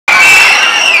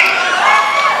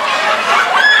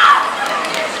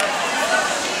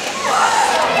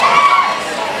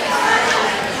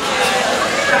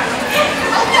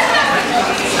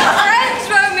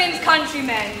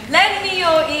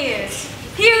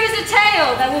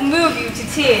that will move you to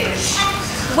tears.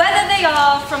 Whether they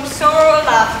are from sorrow or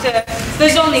laughter,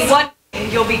 there's only one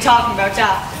thing you'll be talking about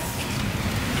after.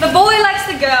 The boy likes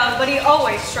the girl, but he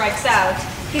always strikes out.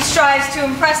 He strives to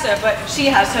impress her, but she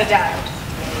has her doubt.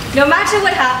 No matter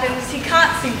what happens, he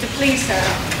can't seem to please her.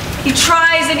 He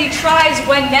tries and he tries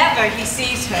whenever he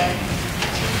sees her.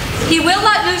 He will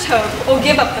not lose hope or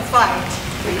give up the fight.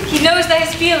 He knows that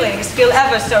his feelings feel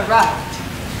ever so right.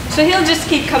 So he'll just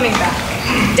keep coming back,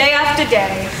 day after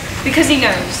day, because he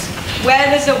knows where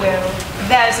there's a will,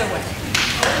 there's a way.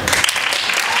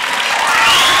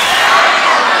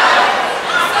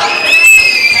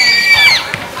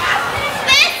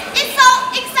 This is so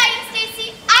exciting,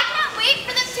 Stacy. I can't wait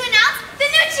for them to announce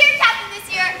the new cheer captain this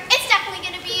year. It's definitely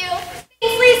going to be you.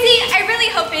 Thanks, Lesley. I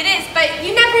really hope it is, but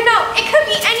you never know. It could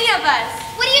be any of us.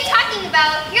 What are you talking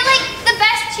about? You're like the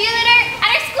best cheerleader at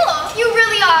our school. You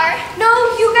really are. No,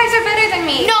 you guys are better than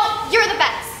me. No, you're the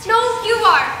best. No, you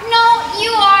are. No, you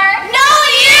are. No,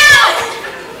 you!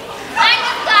 I'm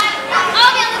just glad we'll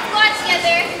all be on the squad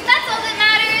together. That's all that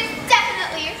matters.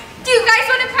 Definitely. Do you guys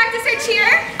want to practice our cheer?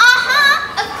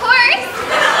 Uh-huh, of course.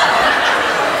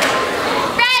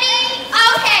 Ready?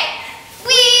 Okay.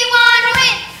 We want to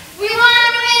win. We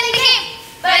want to win the game.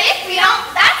 But if we don't,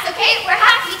 that's okay. We're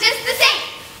happy just the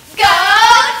same. Go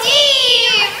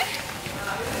team!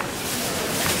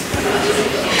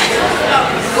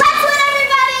 Let's win,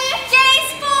 everybody! J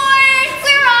Sports!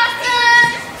 We're awesome!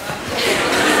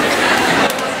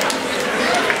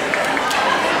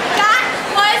 That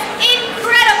was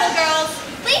incredible, girls.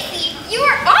 Lacey, you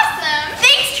were awesome!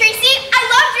 Thanks, Tracy. I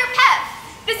loved your pep.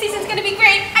 This season's going to be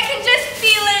great. I can just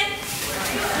feel it.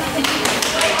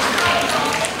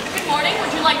 Good morning.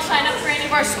 Would you like to sign up for any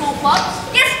of our school clubs?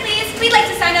 Yes, please. We'd like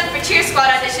to sign up for cheer squad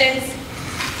auditions.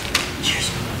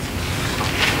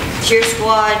 Cheer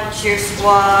squad, cheer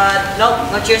squad.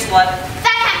 Nope, no cheer squad.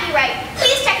 That can't be right.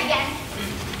 Please check again.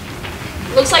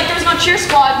 Looks like there's no cheer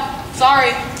squad.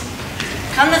 Sorry.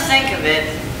 Come to think of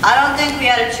it, I don't think we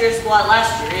had a cheer squad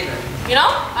last year either. You know,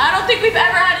 I don't think we've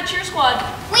ever had a cheer squad.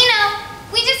 We know.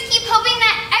 We just keep hoping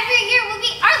that every year will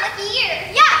be our lucky year.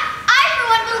 Yeah, I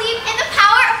for one believe in the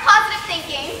power of positive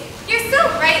thinking. You're so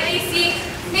right, Lacey.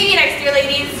 Maybe next year,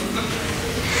 ladies.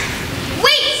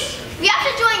 Wait! We have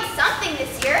to join something this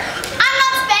year. I'm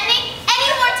not spending any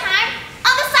more time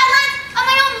on the sidelines of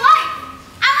my own life.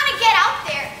 I want to get out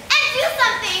there and do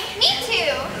something. Me too.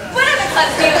 What other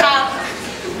clubs do you have?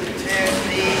 There's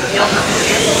the Young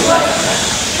Club.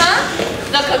 Huh?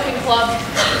 The cooking club.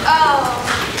 Oh.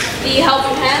 The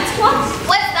Helping Hands club?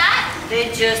 What's that?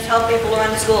 They just help people around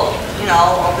the school. You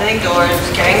know, opening doors,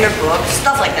 carrying their books,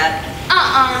 stuff like that.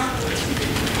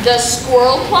 The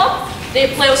Squirrel Club?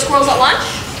 They play with squirrels at lunch?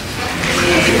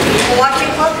 The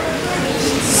Watching Club?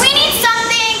 We need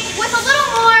something with a little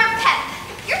more pep.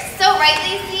 You're so right,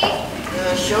 Lacey.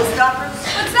 The Showstoppers?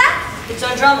 What's that? It's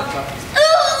our drama club.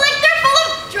 Ooh, like they're full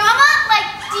of drama? Like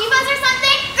divas or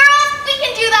something? Girls, we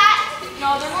can do that.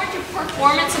 No, they're more into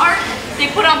performance art.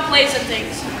 They put on plays and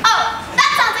things. Oh, that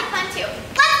sounds like fun too.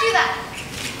 Let's do that.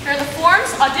 Here are the forms.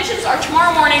 Auditions are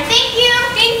tomorrow morning. Thank you.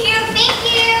 Thank you. Thank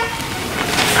you.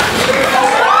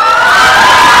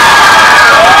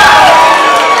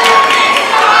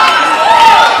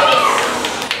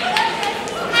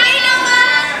 Hi,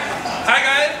 Noah. Hi,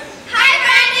 guys. Hi,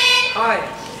 Brandon. Hi.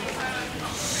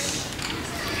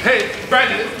 Hey,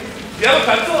 Brandon, you have a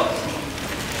pencil?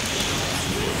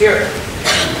 Here.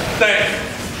 Thanks.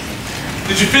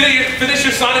 Did you finish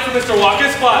your sonnet for Mr.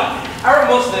 Walker's spot? I wrote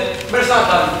most of it, but it's not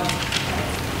done.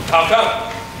 How come?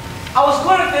 I was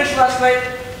going to finish last night,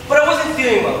 but I wasn't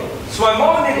feeling well, so my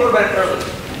mom made me go to bed early.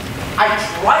 I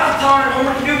tried to tell her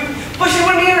homework to do, but she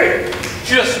wouldn't hear it.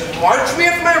 She just marched me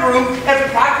into my room and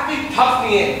practically tucked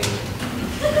me in.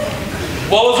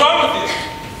 What was wrong with you?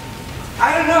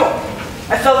 I don't know.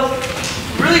 I felt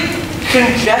really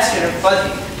congested and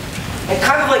fuzzy, and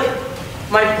kind of like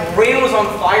my brain was on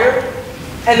fire,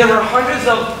 and there were hundreds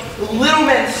of little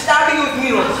men stabbing me with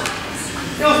needles.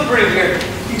 It was pretty weird.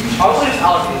 Probably just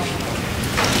allergies.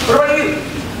 What about you?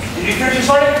 Did you finish your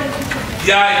sonnet?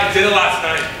 Yeah, I did it last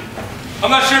night. I'm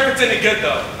not sure if it's any good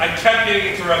though. I kept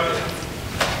getting interrupted.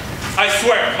 I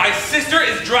swear, my sister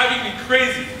is driving me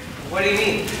crazy. What do you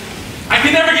mean? I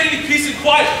can never get any peace and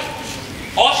quiet.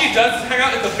 All she does is hang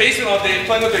out in the basement all day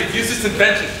playing with her useless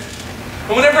inventions.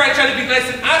 And whenever I try to be nice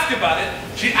and ask about it,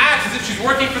 she acts as if she's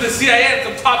working for the CIA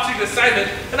on some top secret assignment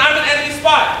and I'm an enemy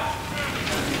spy.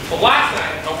 But last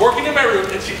night, I'm working in my room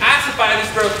and she asked if I had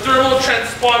this thermal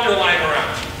transponder lying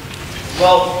around.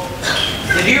 Well,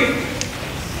 did you?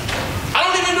 I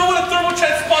don't even know what a thermal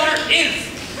transponder is.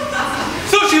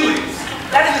 So she leaves.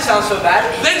 That doesn't sound so bad.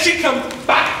 Then she comes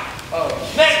back.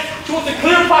 Next, she wants a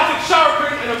clear plastic shower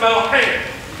curtain and a metal hanger.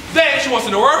 Then she wants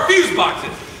to know where our fuse box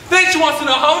is. Then she wants to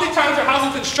know how many times her house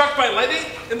has been struck by lightning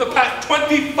in the past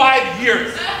 25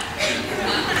 years.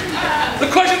 The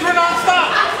questions were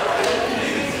non-stop.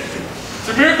 It's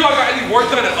a miracle I got any work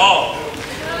done at all.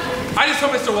 I just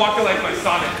hope Mr. Walker likes my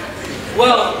Sonic.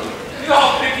 Well, You know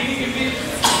how picky he can be.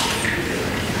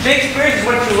 Shakespeare is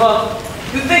what you love.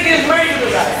 You think it is married to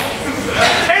the guy.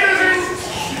 Hey, lizards!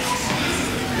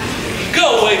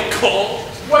 Go away, Cole.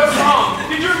 What's wrong?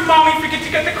 Did your mommy forget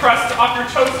to get the crust off your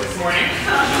toast this morning?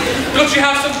 Don't you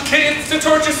have some kids to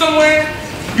torture somewhere?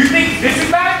 You think this is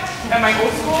bad? At my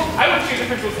old school, I would shave the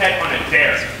principal's head on a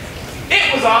dare.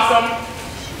 It was awesome.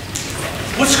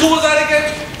 What school was that again?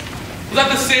 Was that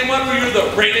the same one where you were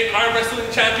the reigning arm wrestling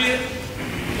champion?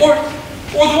 Or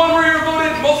the one where you were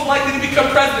voted most likely to become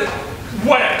president?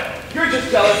 Whatever. You're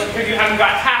just jealous because you haven't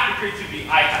got half the creativity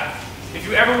I have. If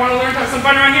you ever want to learn to have some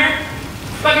fun around here,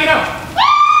 let me know.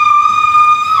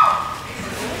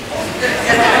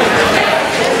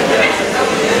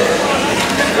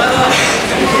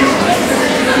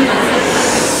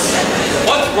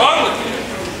 What's wrong with you?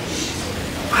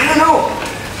 I don't know.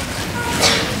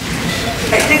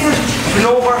 I think this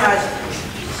Nova has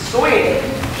soy in it.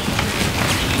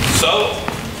 So,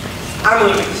 I'm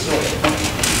allergic to soy.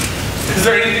 is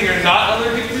there anything you're not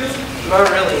allergic to? Not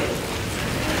really.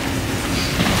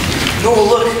 No,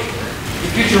 look.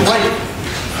 Your future wife.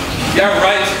 Yeah,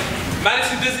 right.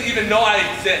 Madison doesn't even know I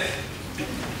exist.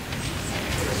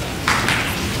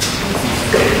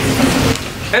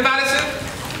 Hey, Madison.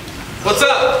 What's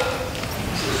up?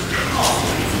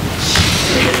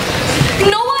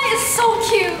 Noah is so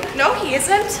cute. No, he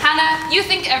isn't. Hannah, you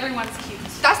think everyone's cute.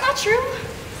 That's not true.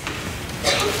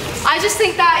 I just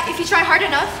think that if you try hard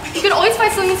enough, you can always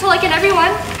find something to like in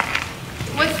everyone.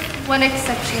 With one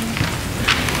exception.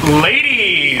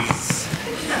 Ladies!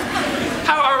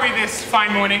 How are we this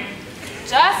fine morning?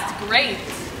 Just great.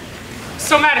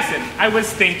 So Madison, I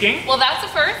was thinking, Well, that's a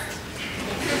first.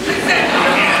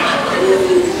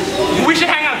 we should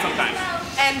hang out sometime.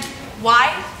 And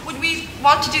why would we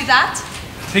want to do that?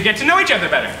 To get to know each other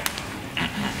better.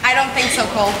 I don't think so,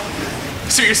 Cole.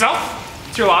 Suit yourself.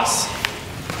 It's your loss.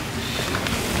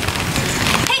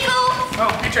 Hey, Cole.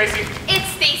 Oh, hey Tracy. It's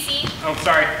Stacy. Oh,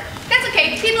 sorry. That's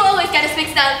okay. People always get us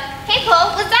mixed up. Hey,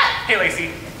 Cole. What's up? Hey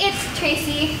Lacey. It's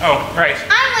Tracy. Oh, right.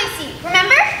 I'm Lacey.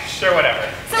 Remember? Sure, whatever.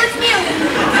 So it's new.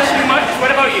 Nothing much. What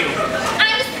about you?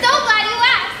 I'm so glad you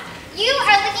asked. You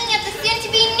are looking at the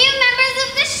soon-to-be new members of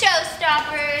the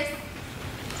Showstoppers.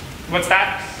 What's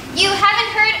that? You haven't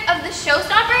heard of the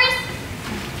Showstoppers?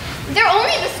 They're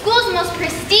only the school's most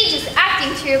prestigious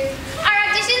acting troupe. Our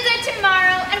auditions are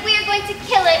tomorrow, and we are going to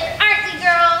kill it, aren't we,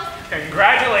 girls?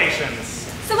 Congratulations.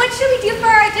 So what should we do for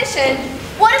our audition?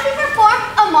 What if we perform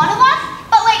a monologue,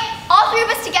 but like all three of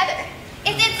us together?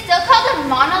 Is it still called a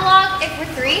monologue if we're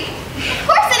three? Of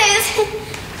course it is.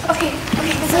 okay,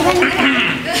 so then...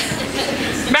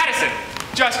 Madison,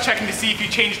 just checking to see if you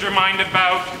changed your mind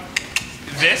about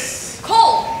this.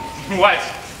 Cole, What?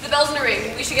 the bell's gonna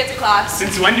ring. We should get to class.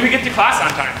 Since when do we get to class on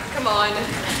time? Come on.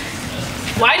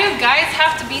 Why do guys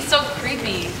have to be so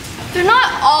creepy? They're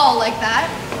not all like that.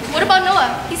 What about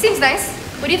Noah? He seems nice.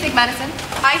 What do you think, Madison?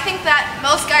 I think that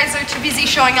most guys are too busy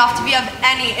showing off to be of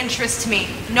any interest to me.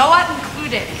 Noah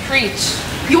included. Preach.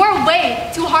 You are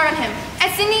way too hard on him. And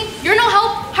Sydney, you're no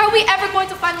help. How are we ever going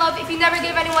to find love if you never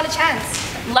give anyone a chance?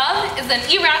 Love is an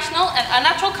irrational and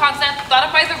unnatural concept thought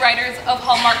up by the writers of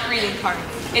Hallmark greeting cards.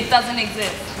 It doesn't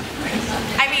exist.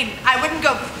 I mean, I wouldn't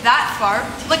go that far.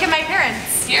 Look at my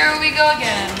parents. Here we go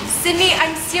again. Sydney,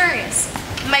 I'm serious.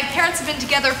 My parents have been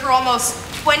together for almost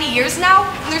 20 years now,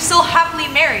 and they're still happily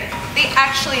married. They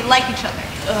actually like each other.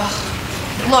 Ugh.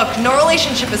 Look, no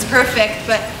relationship is perfect,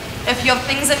 but if you have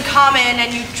things in common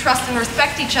and you trust and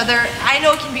respect each other, I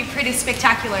know it can be pretty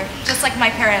spectacular, just like my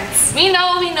parents. We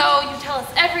know, you tell us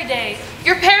every day.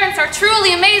 Your parents are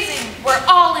truly amazing. We're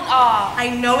all in awe. I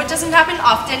know it doesn't happen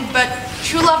often, but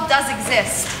true love does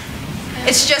exist.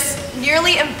 It's just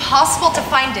nearly impossible to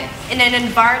find it in an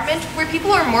environment where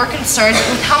people are more concerned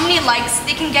with how many likes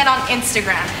they can get on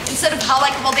Instagram instead of how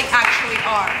likable they actually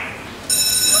are.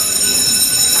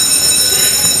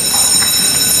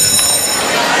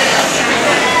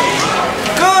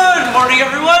 Good morning,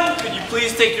 everyone. Could you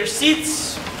please take your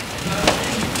seats?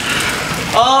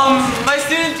 My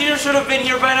student teacher should have been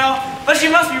here by now, but she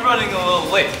must be running a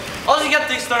little late. I'll just get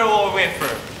things started while we wait for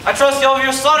her. I trust you all of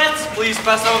your sonnets. Please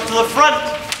pass them up to the front.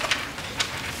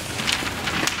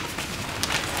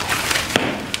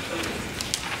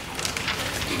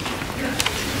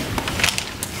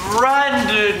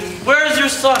 Brandon. Where's your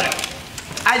sonnet?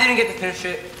 I didn't get to finish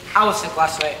it. I was sick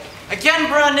last night. Again,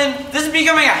 Brandon, this is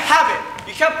becoming a habit.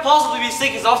 You can't possibly be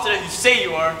sick as often as you say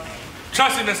you are.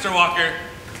 Trust me, Mr. Walker.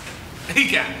 He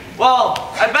can. Well,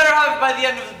 I better have it by the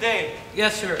end of the day.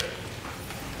 Yes, sir.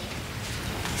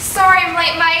 Sorry I'm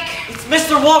late, Mike. It's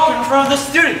Mr. Walker in front of the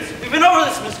students. We've been over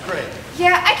this, Miss Gray.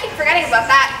 Yeah, I keep forgetting about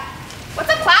that. What's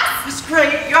up, class? Miss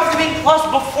Gray, you have to be in class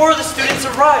before the students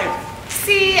arrive.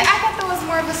 See, I thought that was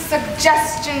more of a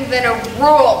suggestion than a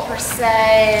rule, per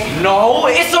se. No,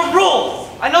 it's a rule.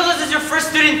 I know this is your first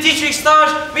student teaching stage,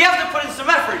 but you have to put in some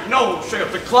effort. You know, showing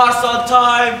up to class on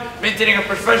time, maintaining a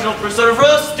professional persona for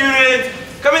the students,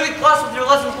 coming to class with your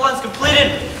lesson plans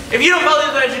completed. If you don't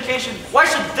value their education, why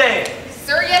should they?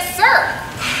 Sir, yes, sir.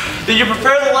 Did you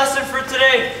prepare the lesson for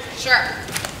today? Sure.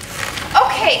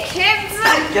 Okay, kids.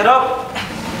 Get up.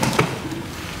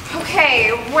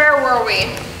 Okay, where were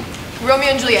we?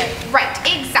 Romeo and Juliet. Right,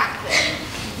 exactly.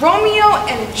 Romeo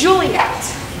and Juliet.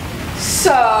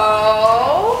 So,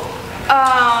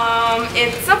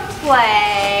 it's a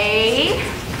play,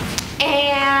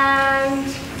 and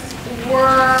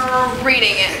we're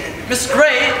reading it. Miss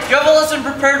Gray, do you have a lesson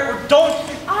prepared or don't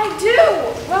you? I do.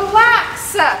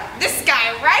 Relax. This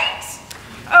guy, right?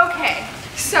 Okay,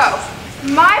 so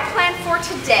my plan for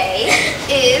today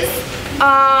is,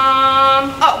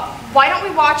 oh, why don't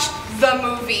we watch the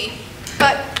movie?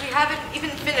 But we haven't even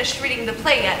finished reading the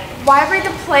play yet. Why read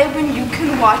the play when you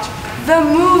can watch the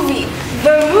movie?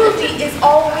 The movie is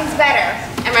always better.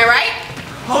 Am I right?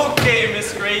 Okay,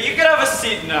 Miss Gray, you can have a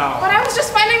seat now. But I was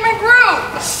just finding my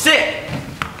groove. Sit.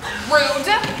 Rude.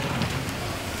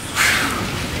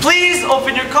 Please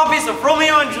open your copies of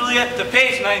Romeo and Juliet to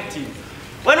page 19.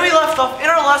 When we left off in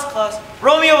our last class,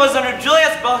 Romeo was under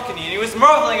Juliet's balcony and he was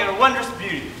marveling at her wondrous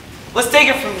beauty. Let's take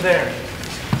it from there.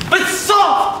 But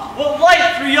soft, what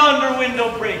light through yonder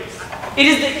window breaks. It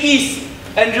is the east,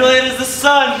 and Juliet is the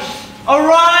sun.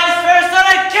 Arise, fair sun,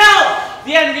 and kill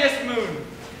the envious moon,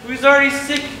 who is already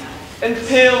sick and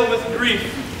pale with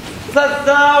grief. That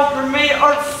thou, her maid,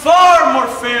 art far more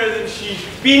fair than she.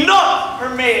 Be not her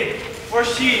maid, for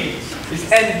she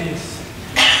is envious.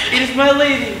 It is my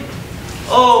lady.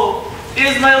 Oh, it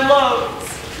is my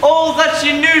love. Oh, that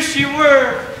she knew she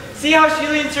were. See how she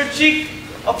leans her cheek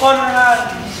upon her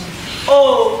hand.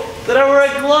 Oh, that I were a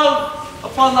glove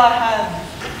upon that hand,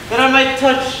 that I might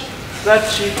touch that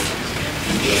cheek.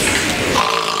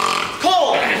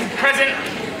 Cole! Present.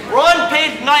 We're on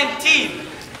page 19.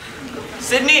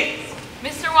 Sydney?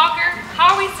 Mr. Walker,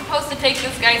 how are we supposed to take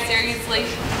this guy seriously?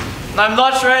 I'm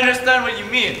not sure I understand what you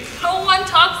mean. No one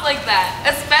talks like that,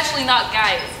 especially not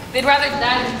guys. They'd rather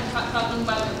die than talking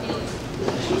about their feelings.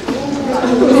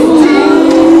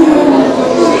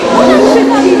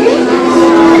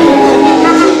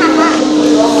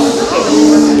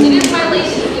 It is my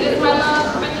lady, it is my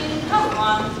love. I mean, come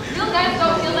on. Real guys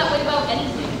don't feel that way about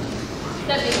anything.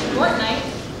 That makes Fortnite.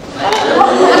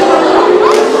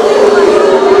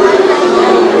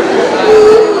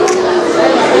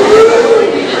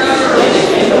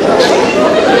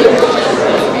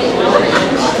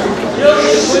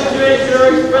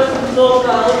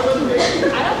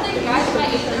 I don't think guys my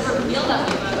age ever feel that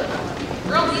way about it.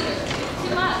 Girls either. It's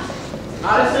too much.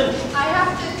 Addison? I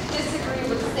have to disagree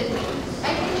with Sydney. I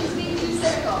think he's being too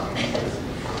cynical.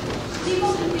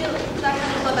 People can feel that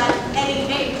kind of love at any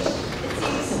age. It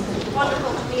seems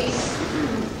wonderful to me.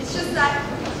 It's just that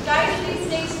guys these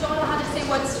days don't know how to say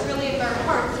what's really in their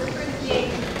hearts. They're afraid of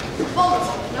being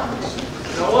vulnerable, you know?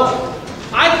 You know what?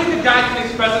 I think a guy can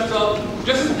express himself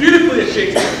just as beautifully as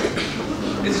Shakespeare.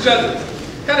 It's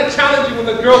just kind of challenging when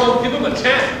the girl won't give him a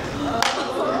chance.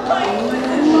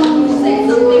 Say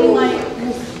something like,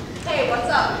 hey, what's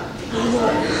up?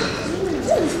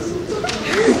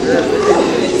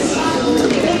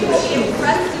 They may be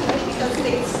impressed simply because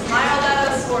they smiled at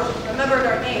us or remembered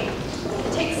our name.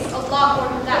 It takes a lot more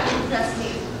than that to impress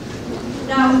me.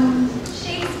 Now,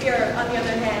 Shakespeare, on the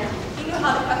other hand, he knew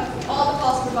how to cut through all the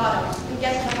false bravado and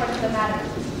get to the heart of the matter.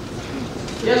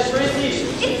 Yes, Tracy.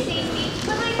 It's easy,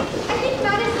 but like, I think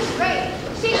Madison is right.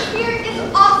 Shakespeare is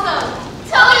awesome.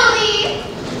 Totally.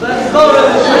 Let's go to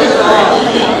the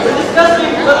We're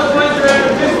discussing little points around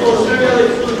individuals showing how they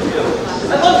truly feel.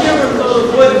 I'd love to hear from some of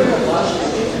those boys in your class.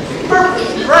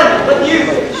 Perfect. Brent, what do you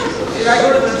think? Should I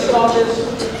go to the office?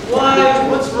 Why?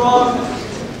 What's wrong?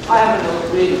 I have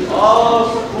another reading. Oh,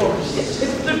 of course.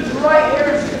 It's the dry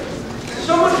air here.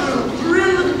 Someone who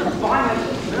really look at the finance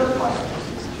of middle class.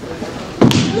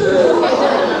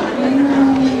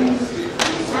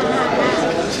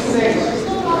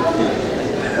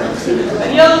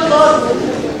 Any other thoughts?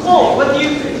 Cole, what do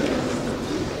you think?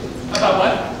 About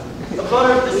what? About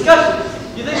our discussion.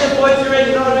 You think that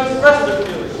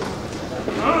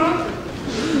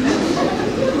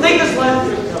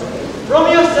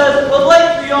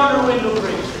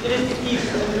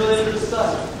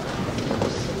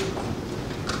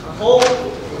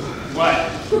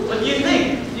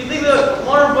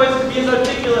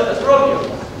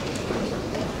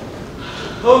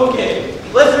Okay,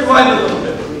 let's rewind a little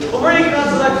bit. Before you can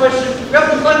answer that question, we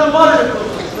have to find the modern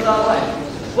equivalent for that light.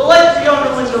 What light's beyond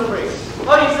a window breaks?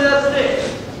 How do you say that today?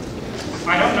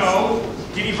 I don't know.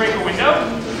 Did he break a window?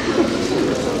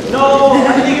 No,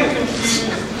 I think you're confused.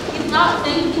 He's not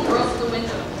saying he broke the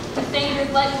window. He's saying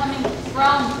there's light coming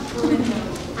from the window.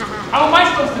 How am I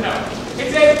supposed to know?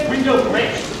 It says window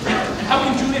breaks. And how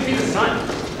can Julia be the sun?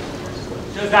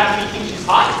 Does that mean he thinks she's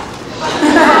hot?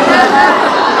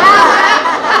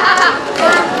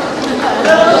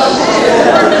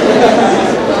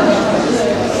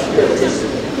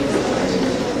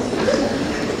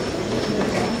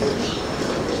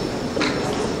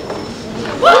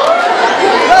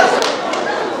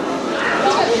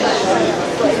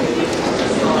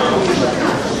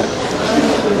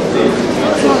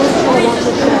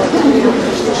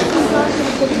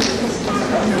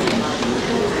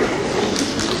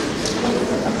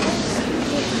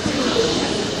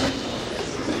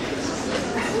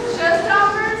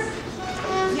 Showstoppers,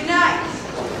 unite!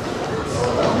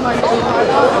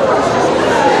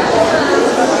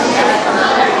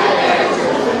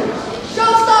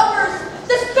 Showstoppers,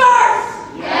 disperse!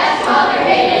 Yes, Mother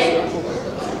Hayden.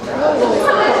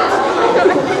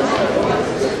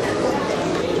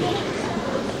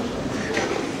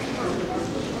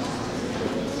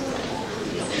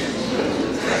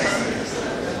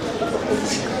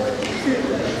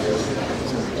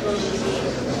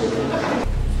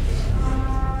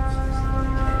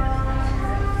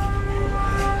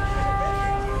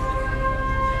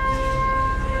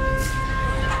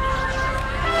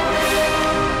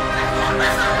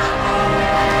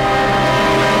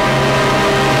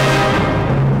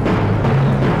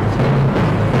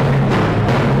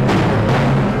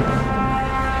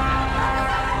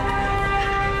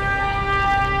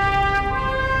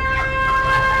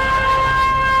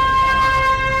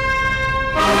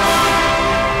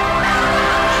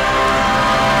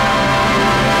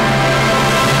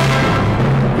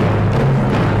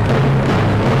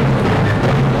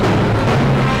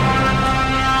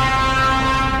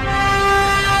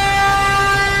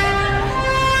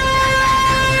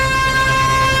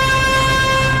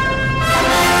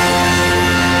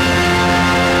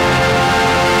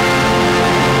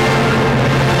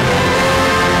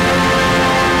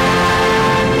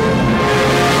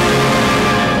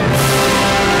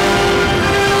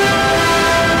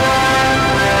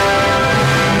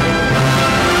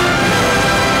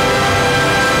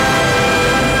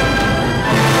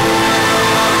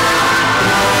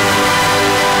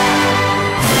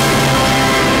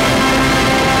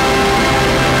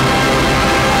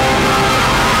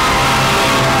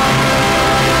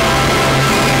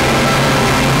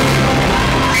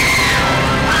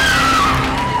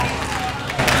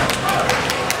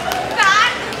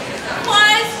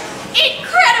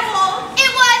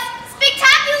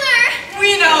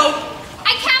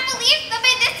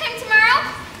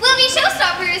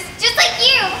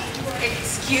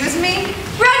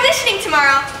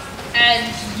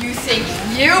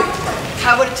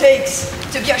 Have what it takes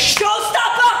to be a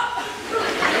showstopper!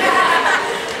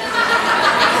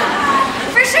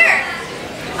 For sure.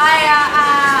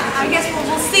 I guess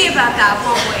we'll see about that,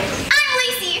 won't we? I'm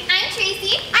Lacey. I'm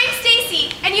Tracy. I'm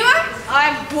Stacy. And you are?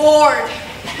 I'm bored.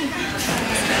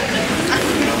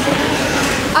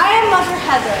 I am Mother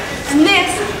Heather, and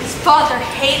this is Father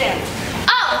Hayden.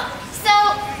 Oh, so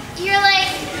you're like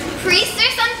priests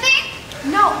or something?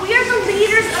 No, we are the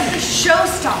leaders of the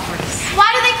showstoppers. Why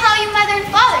do they call you Mother and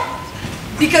Father?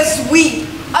 Because we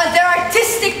are their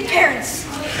artistic parents.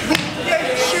 We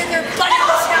nurture their budding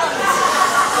talents.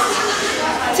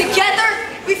 Together,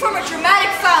 we form a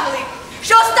dramatic family.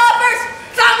 Showstoppers,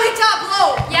 family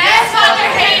tableau. Yes,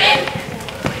 Father Hayden.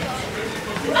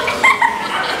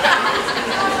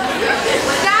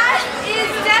 That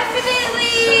is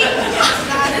definitely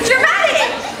dramatic.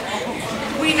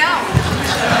 We know.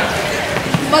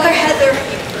 Mother Heather,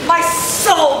 my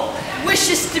soul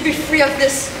wishes to be free of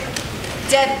this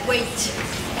dead weight.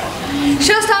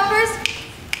 Showstoppers,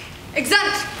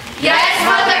 exempt. Yes,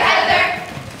 Mother Heather.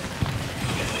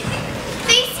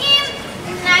 They seem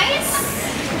nice.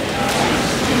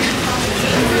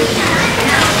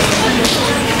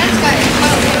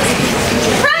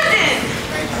 Present!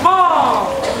 Mom!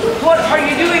 What are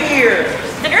you doing here?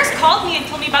 The nurse called me and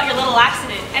told me about your little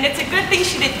accident, and it's a good thing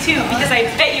she did too, because I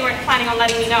bet you weren't planning on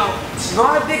letting me know. It's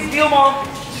not a big deal, Mom.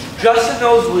 Just a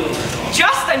nosebleed.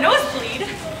 Just a nosebleed?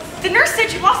 The nurse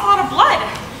said you lost a lot of blood.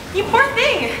 You poor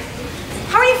thing.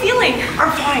 How are you feeling?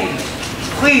 I'm fine.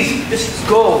 Please, just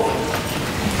go.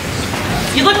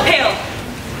 You look pale.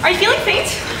 Are you feeling faint?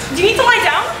 Do you need to lie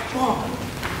down? Mom,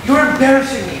 you're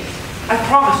embarrassing me. I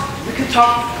promise, we can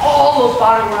talk all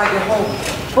about it when I get home.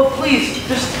 But please,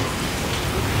 just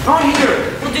not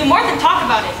here. We'll do more than talk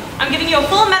about it. I'm giving you a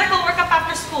full medical workup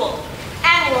after school.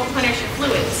 And we'll replenish your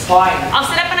fluids. Fine. I'll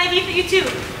set up an IV for you too.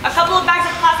 A couple of bags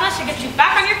of plasma should get you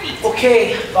back on your feet.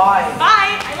 Okay, bye.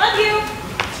 Bye. I love you.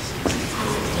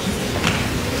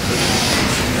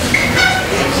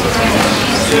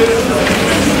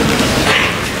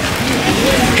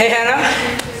 Hey, Hannah.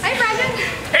 Hi, Brandon.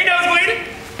 Hey,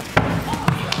 Nosebleed!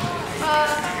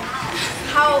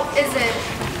 How is it?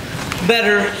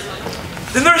 Better.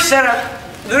 The nurse said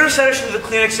I should leave the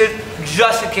clinic soon,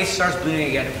 just in case it starts bleeding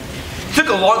again. It took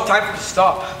a long time for it to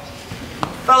stop.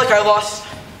 Felt like I lost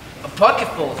a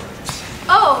bucketful.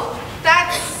 Oh,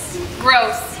 that's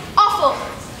gross. Awful.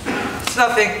 It's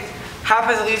nothing.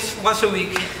 Happens at least once a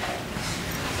week.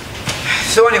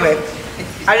 So anyway,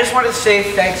 I just wanted to say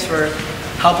thanks for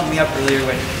helping me up earlier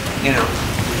when, you know.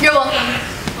 You're welcome.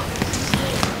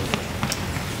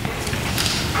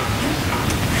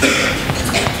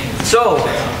 So,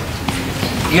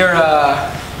 you're,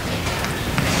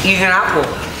 eating an apple.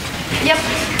 Yep.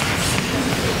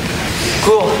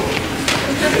 Cool.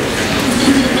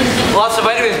 Lots of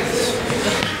vitamins.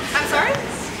 I'm sorry?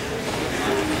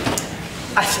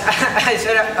 I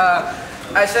said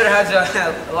it has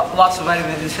lots of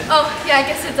vitamins. Oh, yeah, I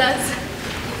guess it does.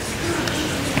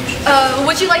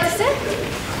 Would you like to sit?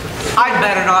 I'd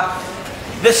better not.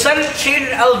 The sudden change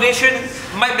in elevation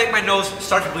might make my nose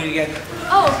start to bleed again.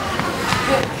 Oh.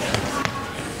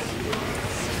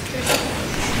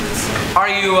 Are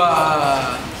you,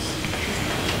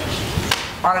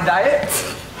 on a diet?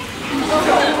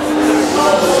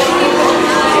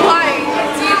 Why?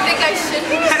 Do you think I should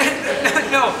be?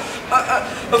 No,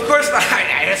 of course not.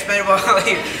 I just meant, well,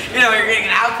 you know, you're eating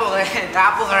an apple, and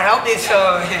apples are healthy,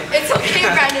 so... It's okay,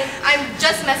 Brandon. I'm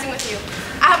just messing with you.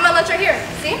 I have my lunch right here.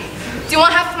 See? Do you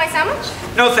want half of my sandwich?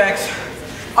 No, thanks.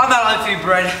 I'm not allowed to eat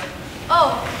bread.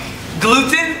 Oh.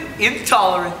 Gluten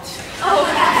intolerant. Oh.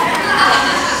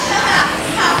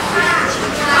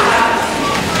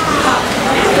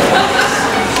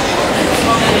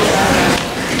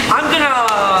 I'm gonna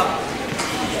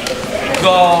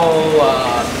go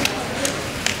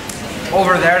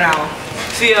over there now.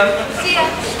 See ya. See ya.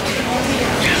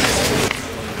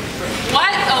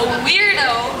 What a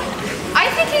weirdo. I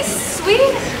think he's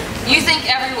sweet. You think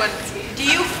everyone's sweet. Do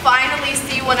you finally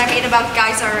see what I mean about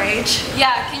guys our age?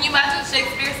 Yeah, can you imagine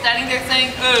Shakespeare standing there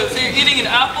saying, oh, so you're eating an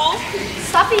apple?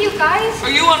 Stop it, you guys. Are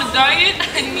you on a diet?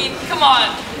 I mean, come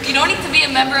on. You don't need to be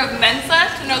a member of Mensa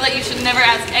to know that you should never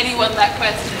ask anyone that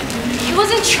question. He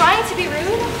wasn't trying to be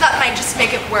rude. That might just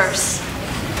make it worse.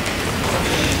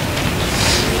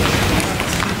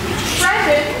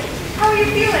 Brandon, how are you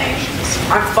feeling?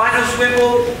 I'm fine to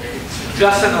swimble,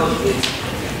 just a nosebleed.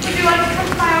 Would you like to come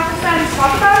to my office and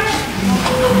talk about it?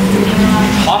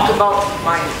 Talk about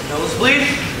my nosebleed?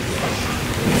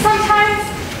 Sometimes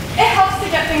it helps to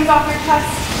get things off your chest.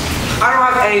 I don't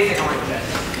have anything on my chest.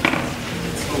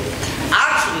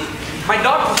 Actually, my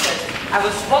doctor said I have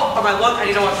a spot on my lung I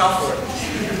need to watch out for.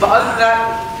 But other than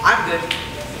that, I'm good.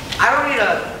 I don't need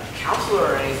a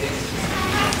counselor or anything.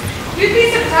 You'd be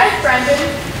surprised, Brandon.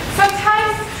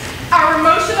 Sometimes our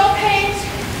emotional pain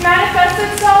manifests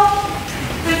itself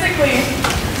physically.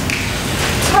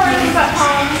 How are things at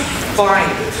home? Fine.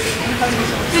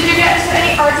 Did you get into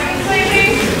any arguments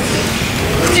lately?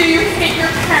 Do you hate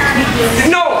your parents?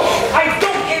 No, I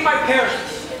don't hate my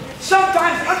parents.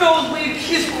 Sometimes a nosebleed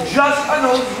is just a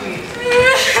nosebleed.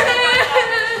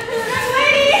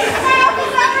 Lady, my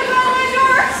uncle's after my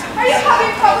door. Are you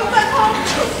having problems at home?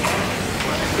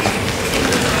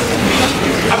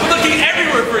 I've been looking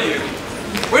everywhere for you.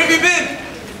 Where have you been?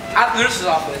 At the nurse's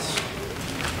office.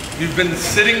 You've been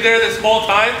sitting there this whole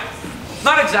time?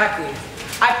 Not exactly.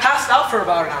 I passed out for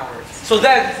about an hour. So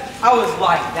then, I was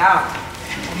lying down.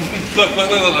 Look.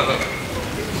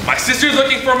 My sister's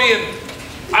looking for me and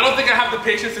I don't think I have the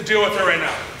patience to deal with her right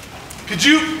now. Could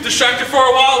you distract her for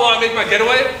a while I make my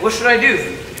getaway? What should I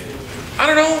do? I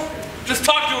don't know. Just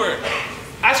talk to her.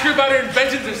 Ask her about her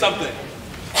inventions or something.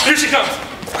 Here she comes.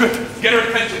 Quick, get her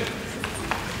attention.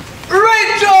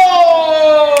 Rachel!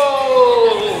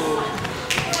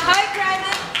 Hi,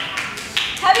 Brandon.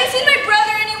 Have you seen my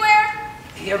brother anywhere?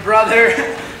 Your brother?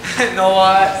 No,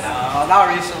 not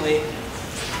recently.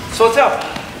 So what's up?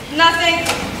 Nothing.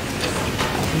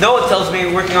 Noah tells me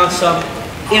you're working on some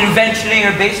invention in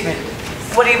your basement.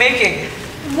 What are you making?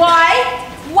 Why?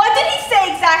 What did he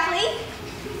say exactly?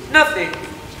 Nothing.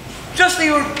 Just that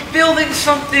you were building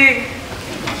something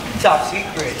top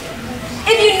secret.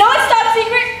 If you know it's top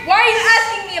secret, why are you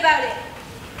asking me about it?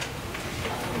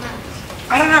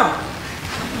 I don't know.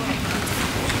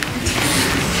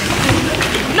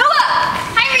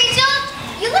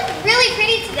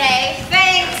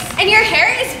 And your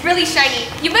hair is really shiny.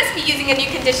 You must be using a new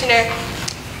conditioner.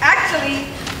 Actually,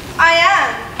 I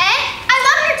am. And I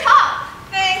love your top.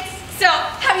 Thanks. So,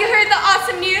 have you heard the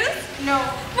awesome news? No.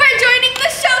 We're joining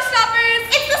the Showstoppers!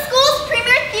 It's the school's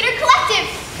premier theater collective.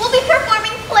 We'll be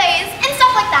performing plays and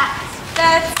stuff like that.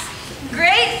 That's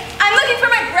great. I'm looking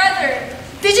for my brother.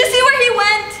 Did you see where he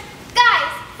went? Guys,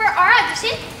 for our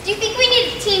audition, do you think we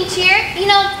need a team cheer? You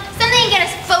know, something to get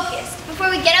us focused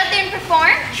before we get out there and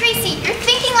perform? Tracy, you're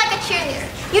thinking like a cheerleader.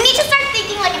 You need to start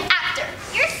thinking like an actor.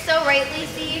 You're so right,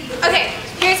 Lesley. Okay,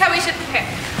 here's how we should prepare.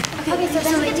 Okay, so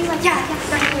then we can do like, yeah,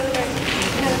 right.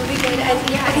 No, we'll be good. And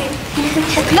yeah, okay.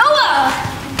 Noah!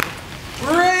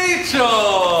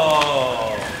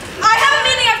 Rachel! I have a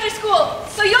meeting after school,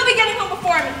 so you'll be getting home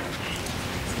before me.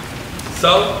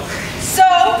 So? So,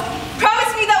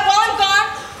 promise me that while I'm gone,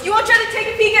 you won't try to take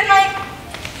a peek at my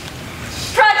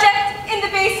project in the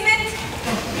basement?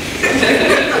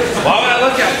 Why would I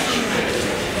look at it?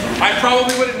 I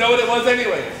probably wouldn't know what it was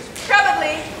anyway.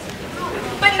 Probably.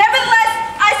 But nevertheless,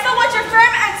 I still want your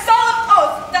firm and solemn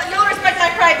oath that you'll respect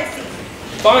my privacy.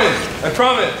 Fine, I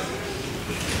promise.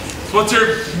 So what's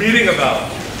your meeting about?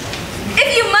 If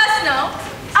you must know,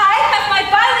 I have my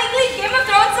bi-weekly Game of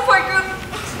Thrones support group.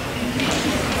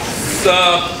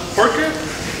 Support group?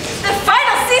 The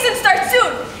final season starts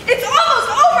soon. It's almost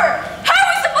over. How are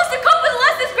we supposed to cope with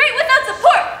less this great without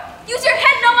support? Use your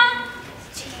head, Noah.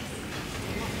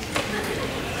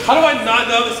 How do I not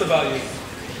know this about you?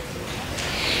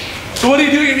 So what do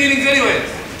you do at your meetings anyways?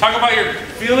 Talk about your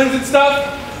feelings and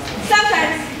stuff?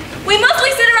 Sometimes. We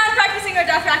mostly sit around practicing our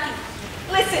Dothraki.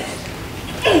 Listen.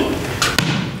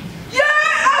 You're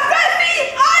a Bessie!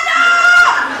 Anna!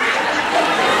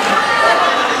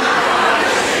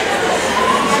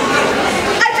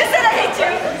 I just said I hate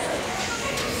you.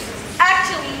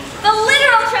 Actually, the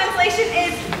literal translation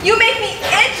is, you make me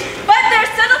itch, but there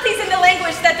are subtleties in the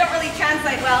language that don't really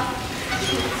translate well.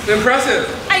 Impressive.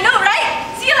 I know,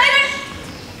 right? See you later.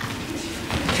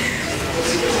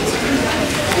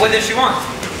 What does she want?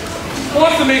 Who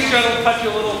wants to make sure I don't touch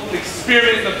your little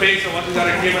experiment in the basement once we got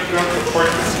our Game of Thrones support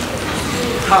group?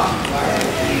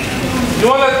 You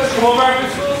want to come over after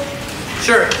school?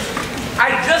 Sure.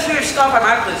 I just need to stop at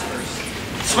my place first,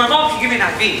 so my mom can give me an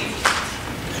IV.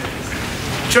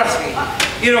 Trust me,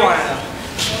 you don't want to know.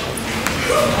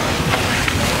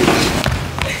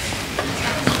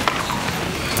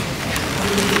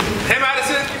 Hey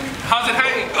Madison, how's it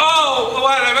hanging? Oh,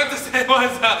 what I meant to say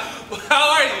was, how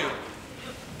are you?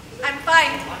 I'm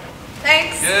fine.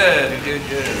 Thanks. Good.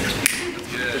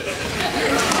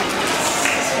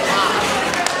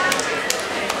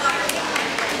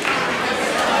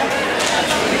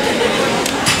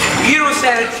 You don't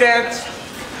stand a chance.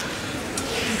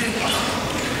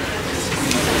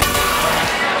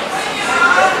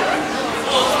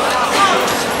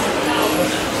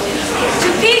 To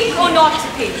peek or not to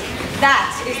peek? That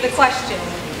is the question.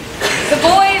 The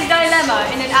boy's dilemma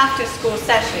in an after-school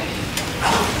session.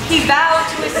 He vowed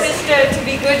to his sister to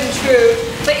be good and true,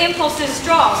 but impulse is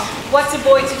strong. What's a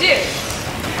boy to do?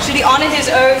 Should he honor his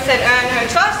oath and earn her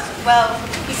trust? Well,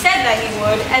 he said that he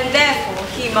would, and therefore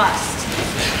he must.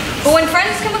 But when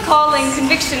friends come a-calling,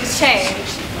 convictions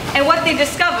change, and what they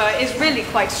discover is really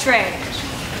quite strange.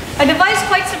 A device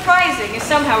quite surprising is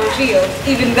somehow revealed,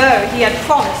 even though he had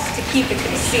promised to keep it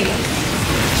concealed.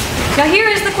 Now here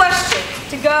is the question,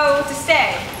 to go, to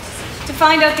stay. To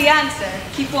find out the answer,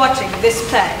 keep watching this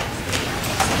play.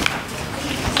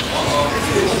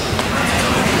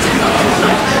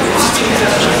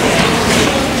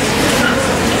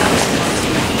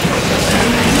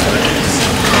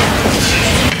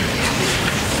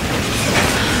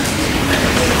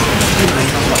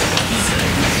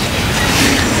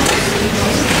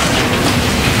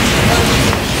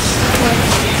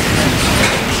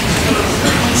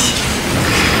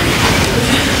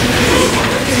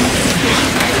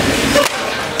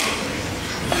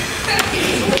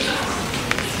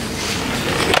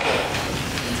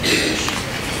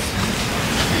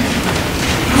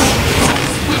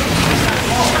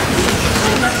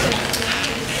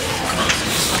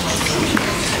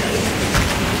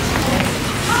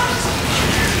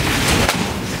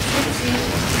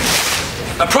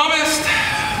 I promised.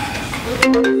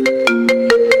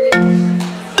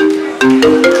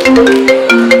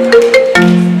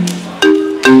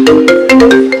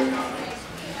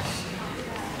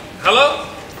 Hello?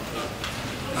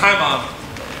 Hi, Mom.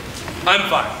 I'm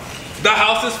fine. The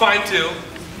house is fine too.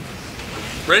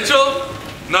 Rachel?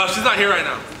 No, she's not here right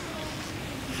now.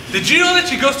 Did you know that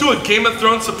she goes to a Game of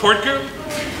Thrones support group?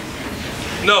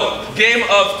 No, Game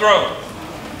of Thrones.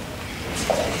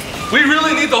 We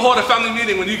really need to hold a family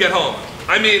meeting when you get home.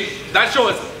 I mean, that show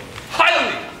is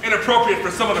highly inappropriate for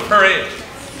someone of her age.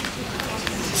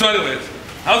 So anyways,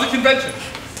 how's the convention?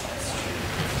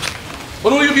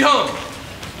 When will you be home?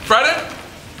 Friday?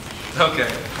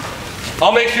 Okay.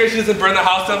 I'll make sure she doesn't burn the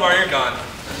house down while you're gone.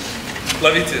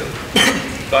 Love you too.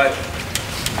 Bye.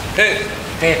 Hey.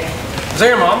 Hey, is that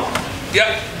your mom? Yep,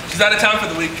 she's out of town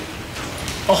for the week.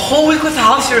 A whole week with the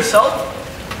house to yourself?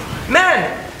 Man,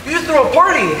 you just throw a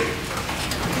party.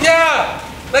 Yeah,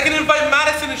 I can invite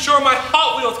Madison and show her my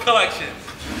Hot Wheels collection.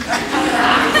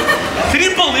 Can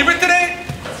you believe her today?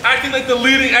 Acting like the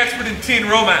leading expert in teen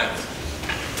romance.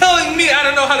 Telling me I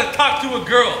don't know how to talk to a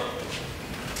girl.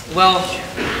 Well,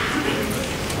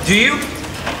 do you?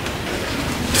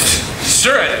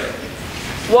 Sure I do.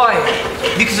 Why?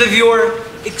 Because of your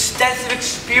extensive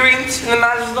experience in the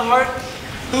matters of the heart?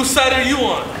 Whose side are you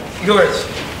on? Yours,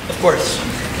 of course.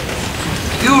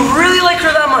 You really like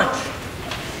her that much?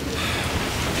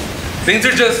 Things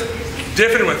are just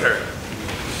different with her.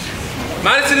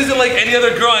 Madison isn't like any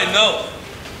other girl I know.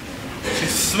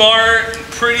 She's smart,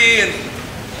 pretty, and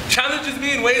challenges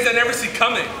me in ways I never see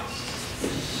coming.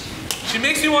 She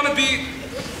makes me want to be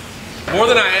more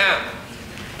than I am.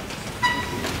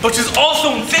 But she's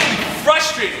also insanely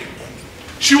frustrating.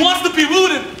 She wants to be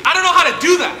wooed, and I don't know how to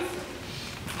do that.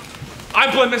 I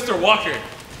blame Mr. Walker.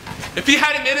 If he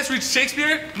hadn't made us read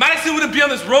Shakespeare, Madison wouldn't be on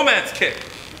this romance kick.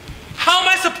 How am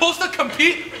I supposed to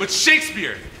compete with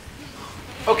Shakespeare?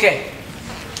 Okay,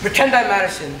 pretend I'm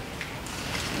Madison.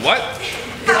 What?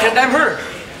 Pretend I'm her.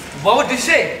 What would you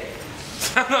say?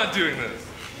 I'm not doing this.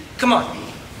 Come on,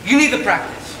 you need the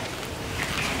practice.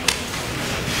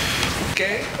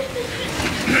 Okay.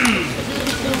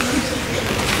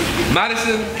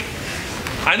 Madison,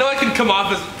 I know I can come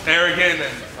off as arrogant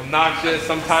and obnoxious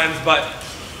sometimes, but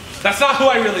that's not who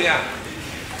I really am.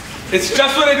 It's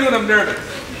just what I do when I'm nervous.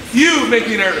 You make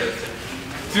me nervous.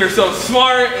 So you're so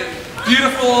smart and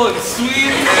beautiful and sweet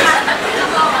and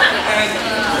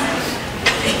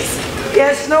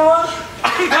Yes, Noah?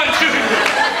 I'm not doing this.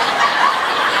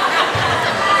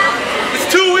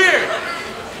 It's too weird.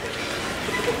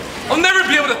 I'll never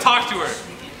be able to talk to her.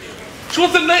 She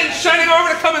wants a knight in shining armor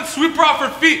to come and sweep her off her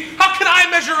feet. How can I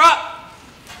measure up?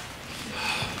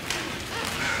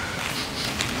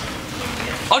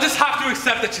 I'll just have to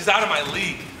accept that she's out of my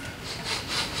league.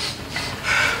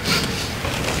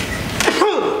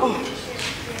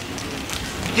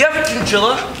 Do you have a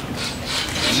chinchilla?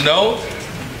 No.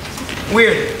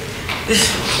 Weird.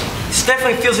 This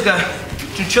definitely feels like a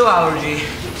chinchilla allergy.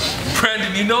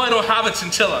 Brandon, you know I don't have a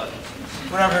chinchilla.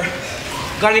 Whatever.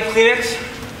 Got any Kleenex?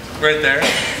 Right there.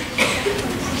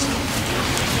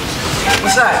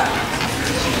 What's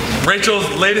that? Rachel's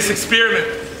latest experiment.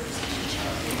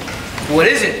 What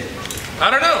is it?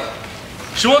 I don't know.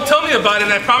 She won't tell me about it,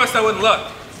 and I promised I wouldn't look.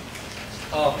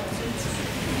 Oh.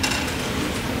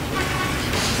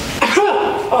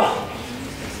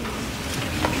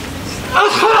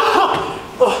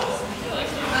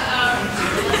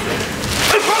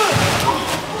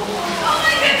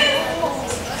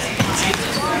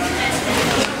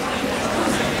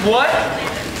 What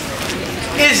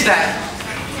is that?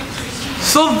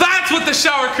 So that's what the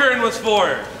shower curtain was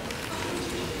for.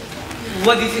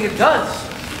 What do you think it does?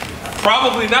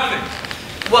 Probably nothing.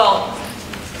 Well,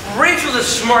 Rachel's as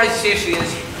smart as she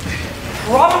is.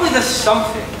 Probably does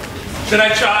something. Should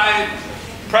I try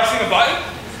pressing a button?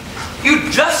 You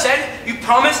just said you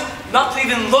promised not to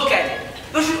even look at it.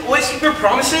 Don't you always keep your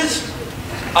promises?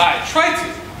 I tried to.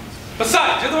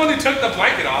 Besides, you're the one who took the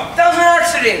blanket off. That was an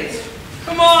accident.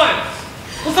 Come on.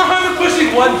 What's the harm in pushing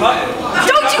one button?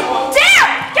 Don't you dare!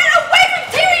 Get away from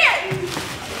Tyrion!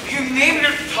 You named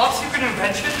your top secret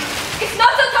invention? It's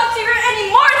not so top secret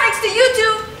anymore thanks to you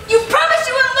two. You promised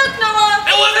you wouldn't look, Noah.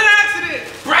 It was an accident.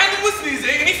 Brandon was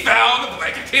sneezing and he fell and the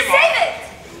blanket came off. Save it.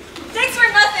 Thanks for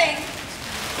nothing.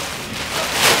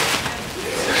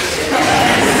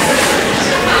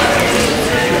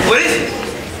 What is it?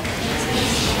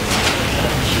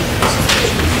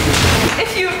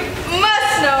 If you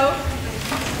must know,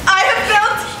 I have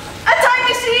built a time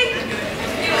machine.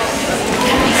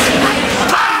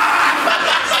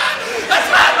 That's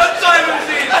not a time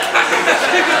machine.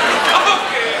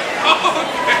 Okay.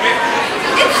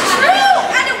 It's true,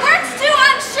 and it works too,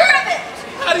 I'm sure of it.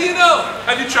 How do you know?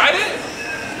 Have you tried it?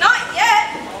 Not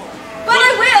yet, but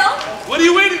I will. What are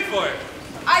you waiting for?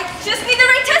 I just need the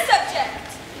right test subject.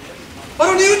 Why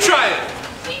don't you try it?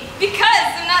 Because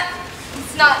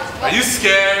it's not. Are you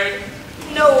scared?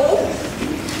 No,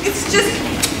 it's just,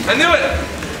 I knew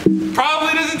it.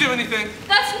 Probably doesn't do anything.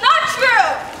 that's not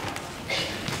true.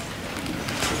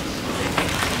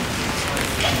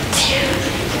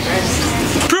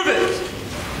 Prove it.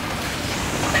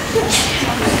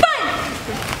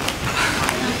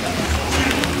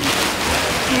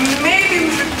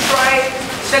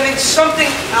 sending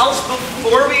something else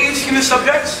before we change the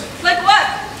subjects? Like what?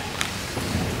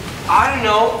 I don't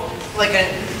know, like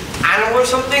an animal or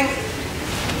something?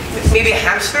 Maybe a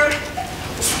hamster?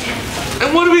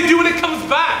 And what do we do when it comes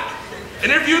back?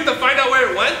 Interview it to find out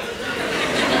where it went?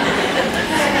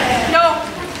 No.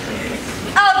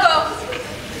 I'll go.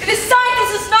 If a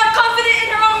scientist is not confident in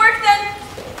her own work, then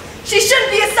she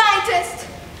shouldn't be a scientist.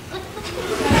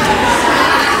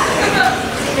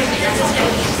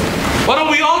 Why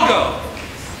don't we all go?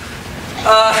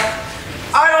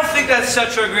 I don't think that's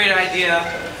such a great idea.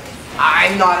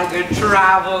 I'm not a good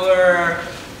traveler.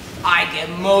 I get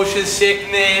motion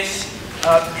sickness.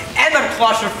 And I'm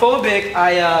claustrophobic.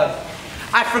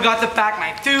 I forgot to pack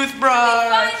my toothbrush.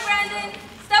 Fine, Brandon.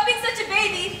 Stop being such a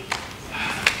baby.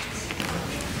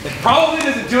 It probably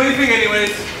doesn't do anything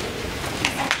anyways.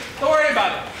 Don't worry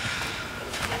about it.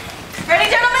 Ready,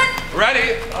 gentlemen?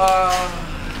 Ready?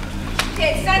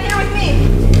 Okay, stand here with me.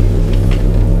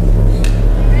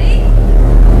 Ready?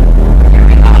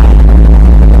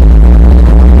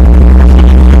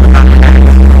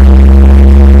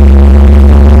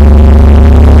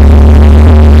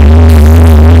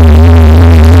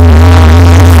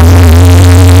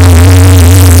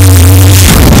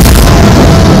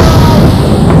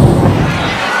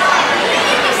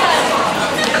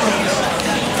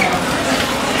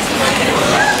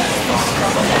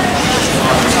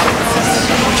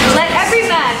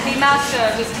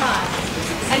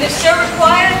 And if so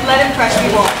required, let him fresh be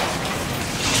warned.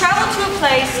 Travel to a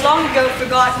place long ago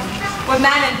forgotten, where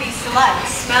man and beast alike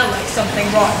smell like something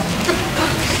rotten.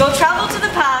 Go travel to the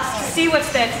past to see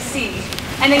what's there to see,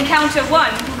 and encounter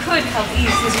one who could help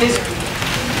ease his misery.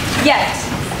 Yet,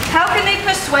 how can they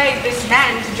persuade this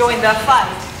man to join their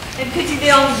fight, and pity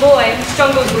the young boy who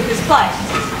struggles with his plight?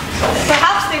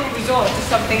 Perhaps they will resort to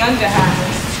something underhand.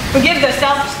 Forgive their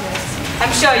selfishness,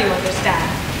 I'm sure you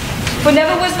understand. For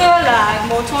never was there a lad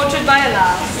more tortured by a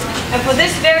lass, and for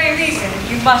this very reason,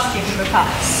 you must give him a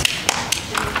pass.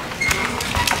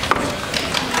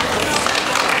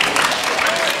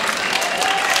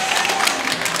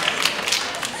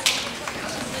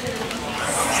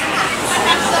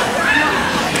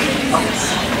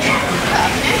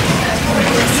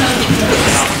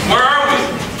 Where are we?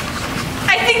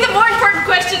 I think the more important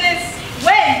question is,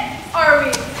 when are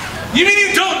we? You mean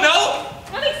you don't know?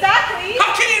 Not exactly.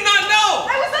 How can you not know?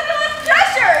 I was under a lot of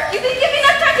pressure. You didn't give me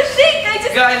enough time to think. I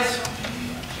just... Guys,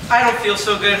 I don't feel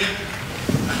so good.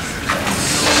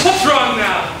 What's wrong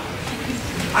now?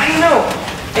 I don't know.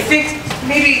 I think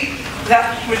maybe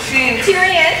that machine...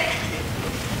 Tyrion?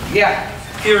 Yeah,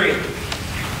 Tyrion.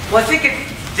 Well, I think it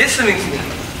did something to me.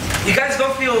 You guys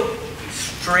don't feel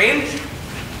strange?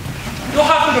 You'll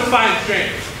have to define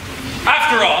strange.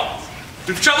 After all,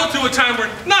 we've traveled to a time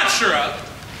we're not sure of,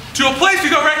 to a place we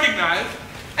don't recognize,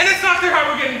 and it's not clear how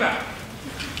we're getting back.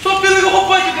 So I'm feeling a whole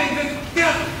bunch of things, and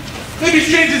yeah, maybe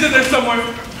strange is in there somewhere.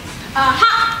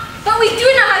 Aha! But we do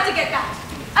know how to get back.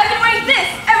 I've been wearing this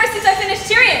ever since I finished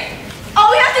Tyrion.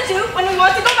 All we have to do when we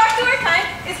want to go back to our time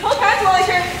is hold hands while I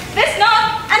turn this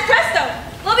knob, and presto,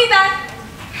 we'll be back.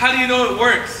 How do you know it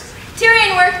works?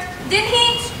 Tyrion worked, didn't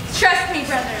he? Trust me,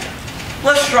 brother.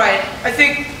 Let's try it. I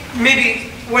think maybe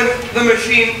when the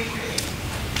machine,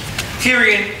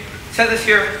 Tyrion, said this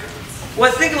here, well,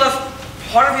 I think it left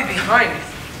part of me behind.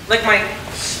 Like my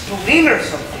spleen or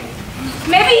something.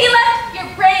 Maybe he left your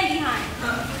brain behind.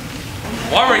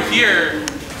 While we're here,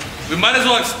 we might as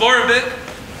well explore a bit.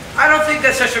 I don't think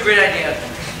that's such a great idea.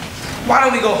 Why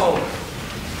don't we go home?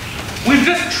 We've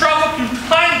just traveled through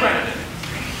time, Brandon.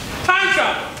 Time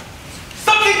travel.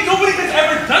 Something nobody has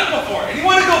ever done before. And you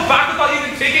want to go back without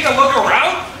even taking a look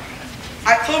around?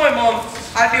 I told my mom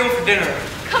I'd be home for dinner.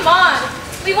 Come on,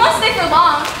 we won't stay for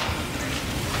long.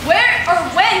 Where or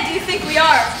when do you think we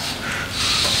are?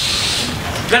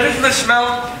 Judging from the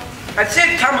smell, I'd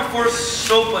say time before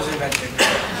soap was invented.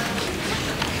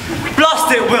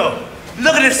 Blast it, Will.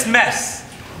 Look at this mess.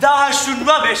 Thou hast strewn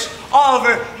rubbish all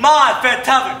over my fair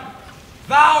tavern.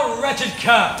 Thou wretched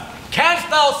cur, canst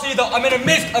thou see that I'm in the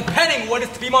midst of penning what is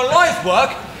to be my life's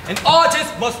work? An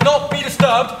artist must not be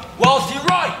disturbed whilst he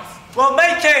writes. Well,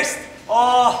 make haste,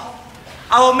 or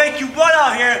I will make you run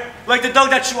out here like the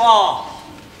dog that you are.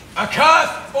 A curse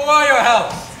or your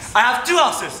house? I have two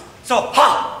houses, so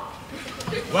ha!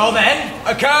 Well then,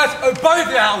 a curse of both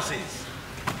your houses.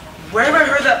 Where have I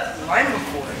heard that line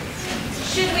before?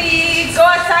 Should we go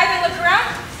outside and look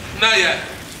around? Not yet.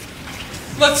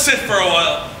 Let's sit for a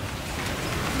while.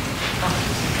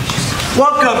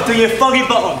 Welcome to your foggy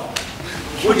bottom.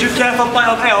 Would you care for a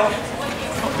pint of ale?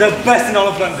 The best in all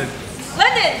of London.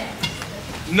 London!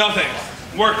 Nothing.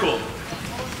 We're cool.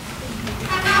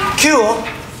 Cool?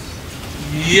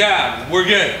 Yeah, we're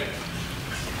good.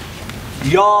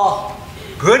 Y'all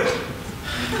good?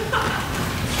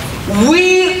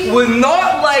 We would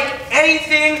not like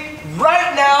anything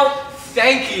right now,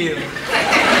 thank you.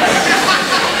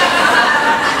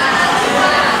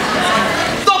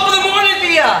 Top of the morning,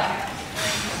 Via!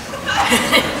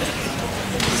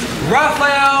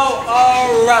 Raphael,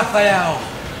 oh Raphael,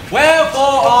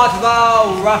 wherefore art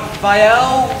thou,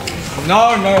 Raphael?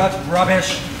 No, that's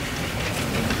rubbish.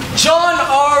 John,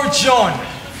 oh John,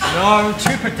 no,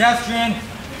 too pedestrian.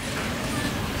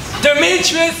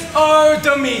 Demetrius, oh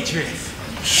Demetrius.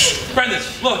 Shh, Brendan,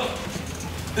 look.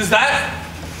 Is that?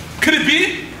 Could it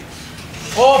be?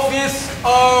 Orpheus,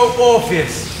 oh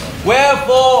Orpheus,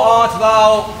 wherefore art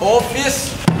thou,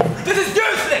 Orpheus? This is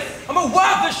useless! I'm a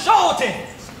worthless charlatan!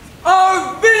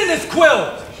 Oh, Venus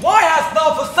quill! Why hast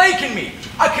thou forsaken me?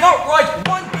 I cannot write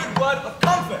one good word of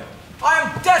comfort. I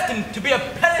am destined to be a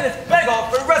penniless beggar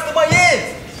for the rest of my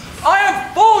years. I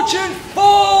am fortune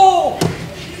full!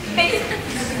 Hey,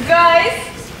 guys,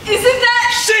 isn't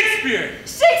that Shakespeare!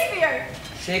 Shakespeare?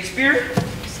 Shakespeare?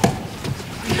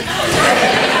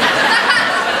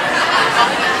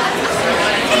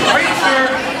 Are you sure?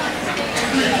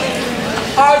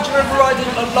 I dream of writing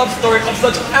a love story of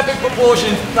such epic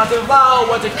proportions that if thou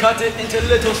were to cut it into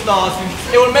little stars,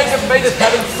 it would make the face of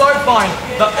heaven so fine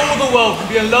that all the world would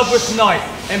be in love with tonight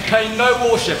and pay no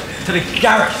worship to the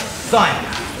garish sun.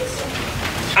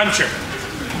 I'm sure.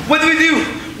 What do we do?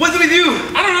 What do we do?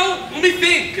 I don't know. Let me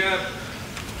think.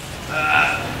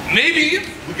 Maybe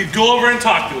we could go over and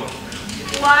talk to him.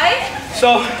 Why?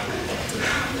 So,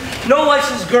 no likes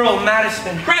this girl,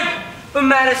 Madison. Brendan! But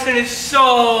Madison is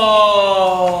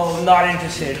so not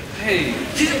interested. Hey.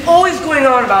 She's always going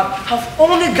on about how if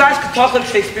only guys could talk like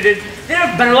Shakespeare did, they'd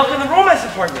have better luck in the romance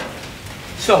department.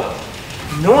 So,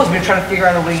 Noah's been trying to figure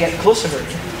out a way to get close to her.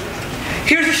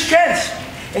 Here's his chance.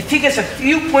 If he gets a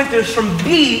few pointers from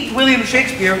B. William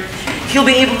Shakespeare, he'll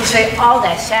be able to say all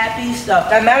that sappy stuff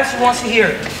that Madison wants to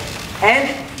hear. And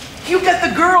he'll get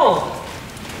the girl.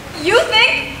 You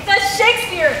think that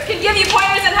Shakespeare can give you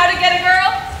pointers on how to get a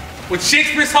girl? With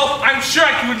Shakespeare's help, I'm sure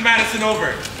I can win Madison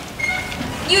over.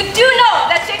 You do know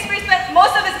that Shakespeare spent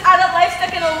most of his adult life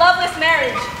stuck in a loveless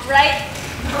marriage, right?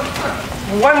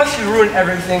 Why must you ruin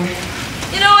everything?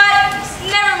 You know what?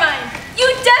 Never mind. You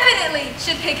definitely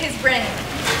should pick his brain.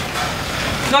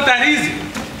 It's not that easy.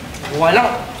 Why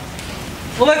not?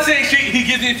 Well, let's say he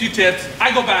gives me a few tips,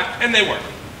 I go back, and they work.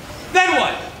 Then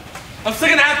what? I'm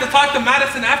still gonna have to talk to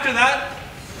Madison after that?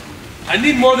 I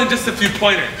need more than just a few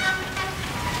pointers.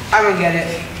 I don't get it.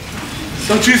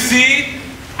 Don't you see?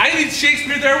 I need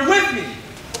Shakespeare there with me.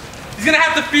 He's gonna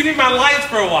have to feed me my lines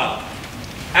for a while.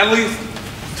 At least,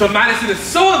 till Madison is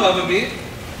so in love with me,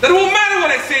 that it won't matter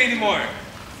what I say anymore.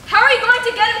 How are you going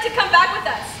to get him to come back with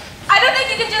us? I don't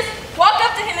think you can just walk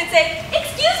up to him and say,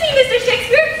 "Excuse me, Mr.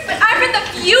 Shakespeare, but I'm from the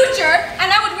future,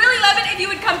 and I would really love it if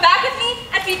you would come back with me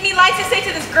and feed me lines to say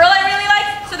to this girl I really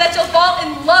like, so that she'll fall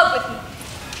in love with me."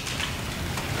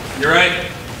 You're right.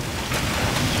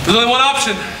 There's only one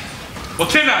option. We'll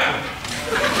kidnap him.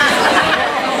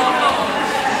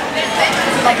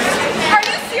 Are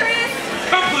you serious?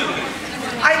 Completely.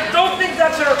 I don't think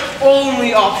that's our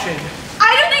only option. I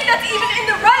don't think that's even in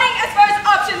the running as far as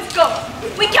options go.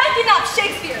 We can't kidnap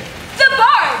Shakespeare. The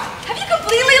Bard! Have you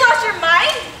completely lost your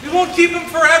mind? We won't keep him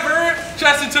forever,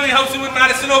 just until he helps you win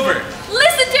Madison over.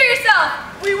 Listen to yourself.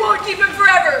 We won't keep him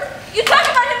forever. You talk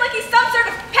about him like he's some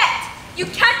sort of pet. You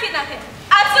can't kidnap him.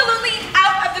 Absolutely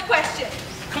out of the question.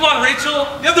 Come on, Rachel.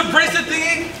 You have the bracelet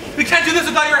thingy? We can't do this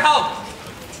without your help.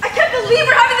 I can't believe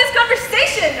we're having this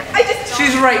conversation.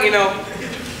 She's right, you know.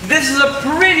 This is a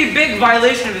pretty big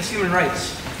violation of his human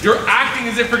rights. You're acting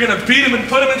as if we're gonna beat him and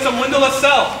put him in some windowless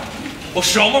cell. We'll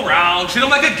show him around, treat him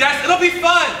like a guest, it'll be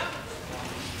fun.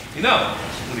 You know,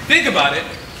 when you think about it,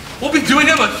 we'll be doing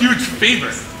him a huge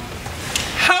favor.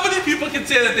 How many people can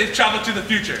say that they've traveled to the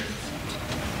future?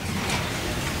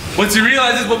 Once he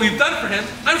realizes what we've done for him,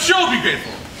 I'm sure he'll be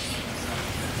grateful.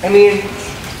 I mean,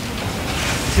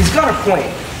 he's got a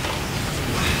point.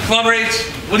 Come on, Rach,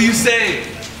 what do you say?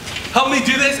 Help me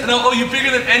do this and I'll owe you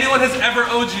bigger than anyone has ever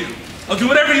owed you. I'll do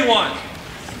whatever you want.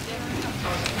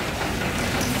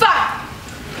 Fine.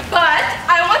 But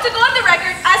I want to go on the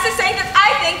record as to saying that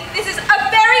I think this is a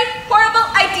very horrible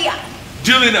idea.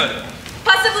 Duly noted.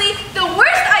 Possibly the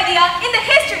worst idea in the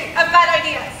history of bad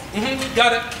ideas.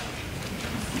 Got it.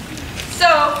 So,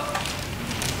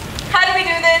 how do we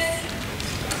do this?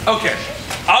 Okay,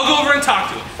 I'll go over and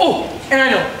talk to him. Oh, and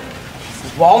I know.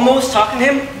 While Noah's talking to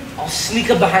him, I'll sneak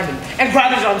up behind him and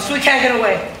grab his arm so he can't get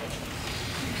away.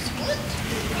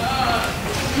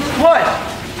 What?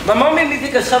 My mom made me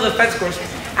take a self-defense course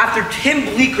after Tim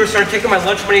Bleecker started taking my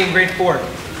lunch money in grade 4.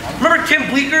 Remember Tim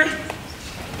Bleecker?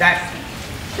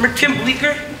 Remember Tim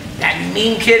Bleecker? That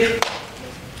mean kid?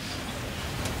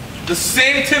 The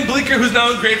same Tim Bleecker who's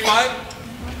now in grade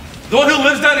 5? The one who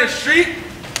lives down your street?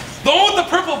 The one with the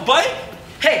purple bike?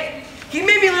 Hey, he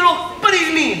made me little, but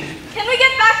he's mean. Can we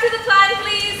get back to the plan,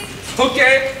 please?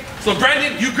 Okay, so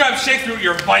Brandon, you grab Shakespeare with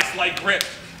your vice-like grip.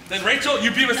 Then Rachel,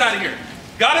 you beam us out of here.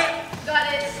 Got it?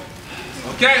 Got it.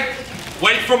 Okay,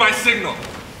 wait for my signal.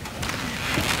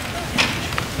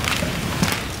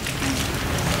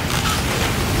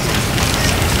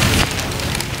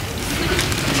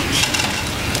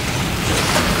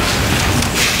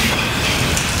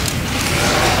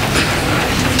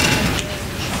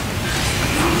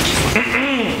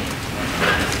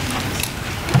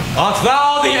 Art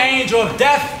thou the angel of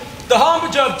death, the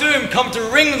harbinger of doom, come to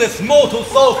wring this mortal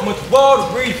soul from its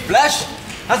world-breathed flesh?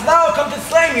 Hast thou come to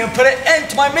slay me and put an end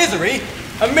to my misery?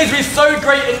 A misery so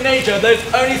great in nature that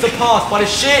it's only surpassed by the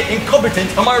sheer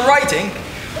incompetence of my writing?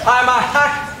 I am a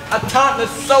hack, a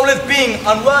talentless, soulless being,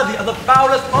 unworthy of the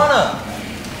foulest honor.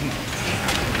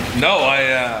 No,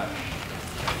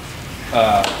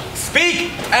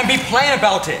 Speak and be plain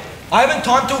about it. I haven't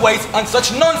time to waste on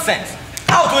such nonsense.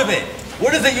 Out with it.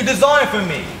 What is it you desire from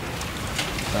me?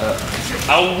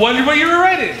 I wonder what you were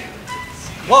writing.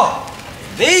 What?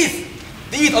 These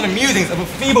are the musings of a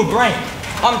feeble brain.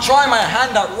 I'm trying my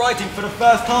hand at writing for the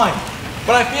first time,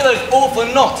 but I feel that it's all for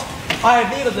naught. I have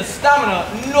neither the stamina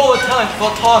nor the talent for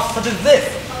a task such as this.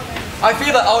 I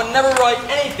feel that I will never write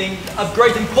anything of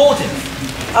great importance.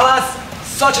 Alas,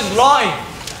 such is life.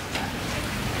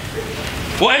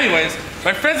 Well, anyways,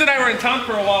 my friends and I were in town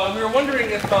for a while, and we were wondering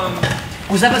if,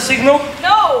 Was that the signal?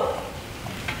 No.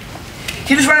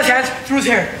 He just ran his hands through his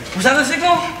hair. Was that the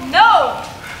signal? No.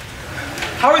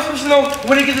 How are we supposed to know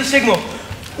when to get the signal?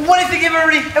 What if they give it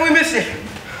already and we miss it?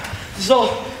 This is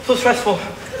all so stressful.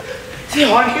 Is it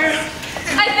hot here?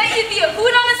 I bet you'd be a hoot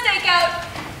on a stakeout.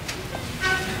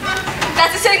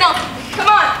 That's the signal. Come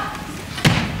on.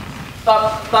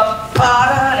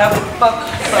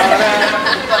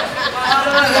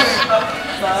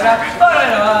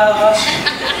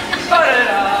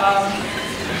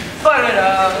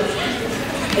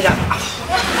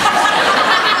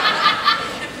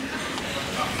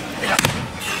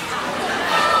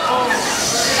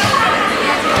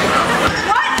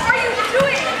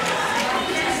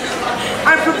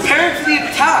 I'm preparing for the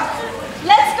attack.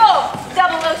 Let's go,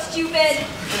 00 stupid.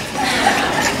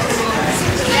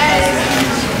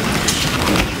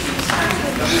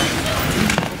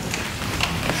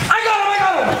 I got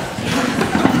him!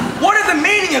 What is the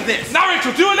meaning of this? now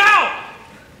Rachel, do it now!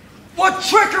 What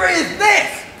trickery is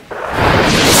this?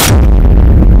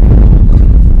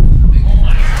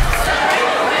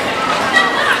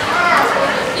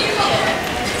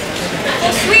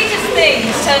 The sweetest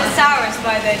things turn sourest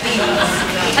by their deeds.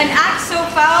 An act so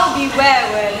foul, beware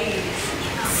where it leads.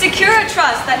 Secure a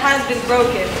trust that has been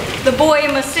broken, the boy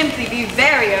must simply be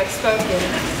very outspoken,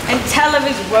 and tell of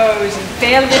his woes and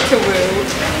fail of it to woo,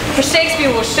 for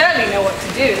Shakespeare will surely know what to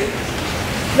do.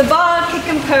 The bard could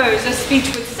compose a speech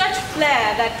with such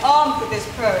flair that armed with his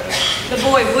prose, the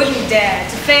boy wouldn't dare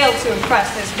to fail to impress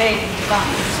this maiden divine.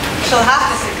 She'll have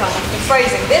to succumb to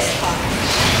phrasing this time.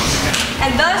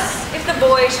 And thus, if the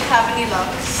boy should have any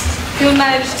lovers, he'll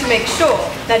manage to make sure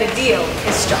that a deal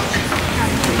is struck.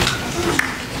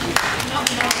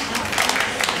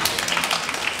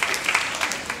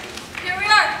 Here we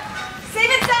are.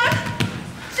 Safe and sound,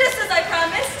 just as I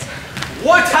promised.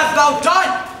 What hast thou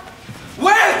done?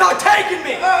 Where hast thou taken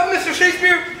me? Mr.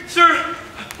 Shakespeare, sir,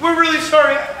 we're really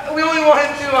sorry. We only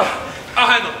wanted to, I'll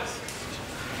handle this.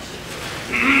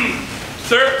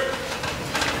 Sir,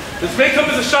 this may come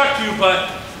as a shock to you, but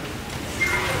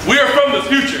we are from the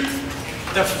future.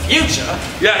 The future?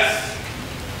 Yes.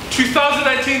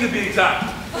 2019 to be exact.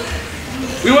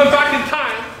 We went back in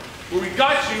time where we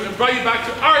got you and brought you back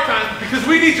to our time because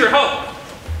we need your help.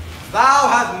 Thou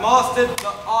hast mastered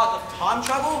the art of time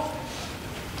travel?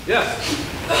 Yes.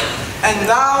 And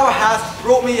thou hast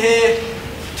brought me here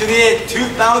to the year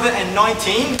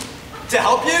 2019 to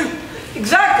help you?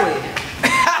 exactly.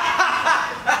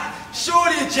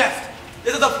 Surely a jest.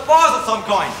 This is a farce of some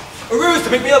kind. A ruse to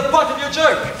make me the butt of your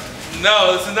joke.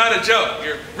 No, this is not a joke.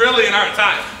 You're really in our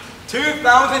time.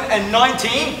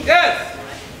 2019? Yes.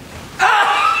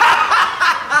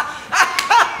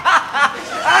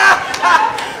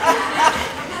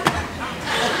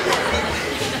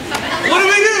 What do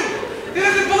we do? He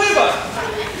doesn't believe us.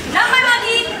 Not my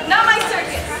monkey, not my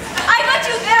circus. I got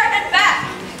you there and back.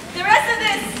 The rest of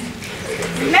this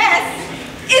mess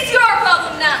is your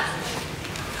problem now.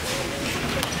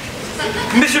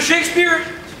 Mr. Shakespeare,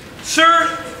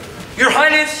 sir, your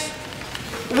highness,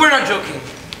 we're not joking.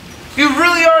 You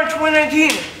really are in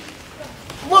 2019.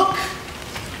 Look,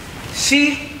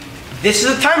 see, this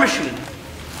is a time machine.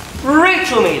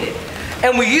 Rachel made it,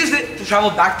 and we used it to travel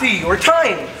back to your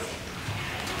time.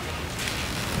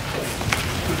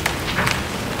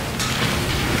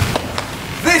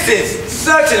 This is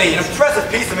certainly an impressive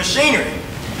piece of machinery.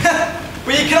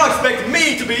 But you cannot expect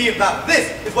me to believe that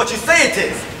this is what you say it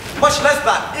is, much less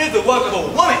that it is the work of a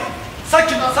woman. Such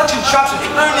contraptions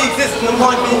only exist in the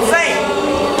mind of the insane.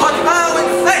 But how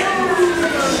insane?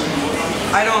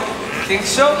 I don't think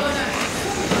so.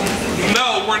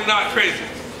 No, we're not crazy.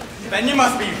 Then you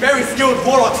must be very skilled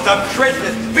warlocks to have created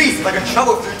this beast that can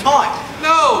travel through time.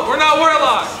 No, we're not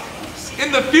warlocks.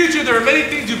 In the future, there are many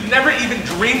things you've never even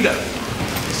dreamed of.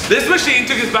 This machine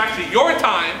took us back to your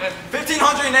time at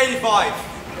 1585.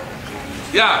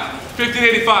 Yeah,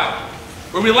 1585.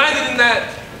 Where we landed in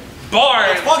that bar.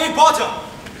 The Foggy Bottom.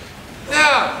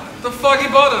 Yeah, the Foggy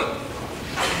Bottom.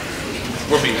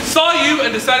 Where we saw you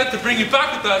and decided to bring you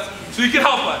back with us so you could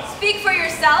help us. Speak for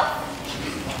yourself.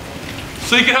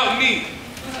 So you can help me.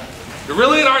 You're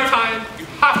really in our time. You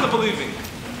have to believe me.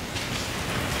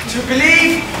 To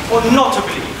believe or not to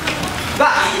believe?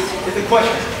 That is the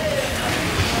question.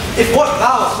 If what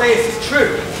thou sayest is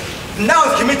true, then thou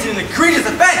hast committed an egregious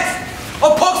offense.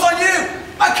 A pox on you!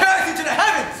 A curse you to the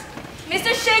heavens!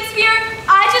 Mr. Shakespeare,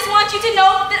 I just want you to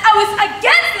know that I was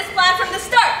against this plan from the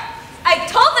start. I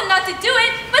told them not to do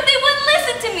it, but they wouldn't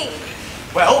listen to me.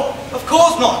 Well, of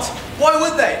course not. Why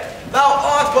would they? Thou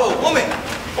art but a woman.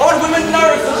 Why would women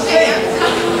know such things?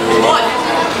 What?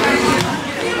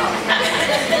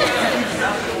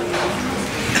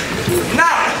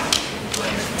 Now,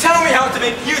 tell me how to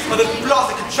make use of this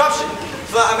blasted contraption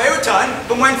so that I may return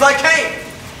from whence I came.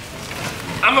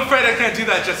 I'm afraid I can't do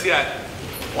that just yet.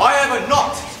 Why ever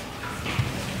not?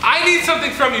 I need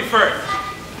something from you first.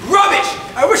 Rubbish!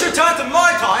 I wish to return to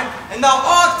my time, and thou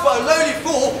art but a lowly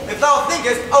fool if thou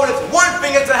thinkest I will lift one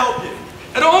finger to help you.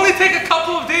 It'll only take a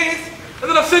couple of days, and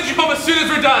then I'll send you home as soon as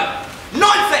we're done.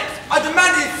 Nonsense! I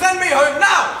demand that you send me home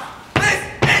now! This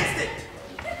instant!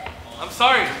 I'm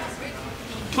sorry.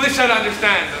 Please try to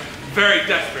understand. I'm very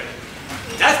desperate.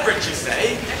 Desperate, you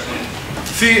say?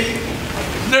 See,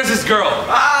 there's this girl.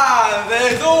 Ah,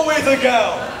 there's always a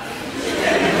girl.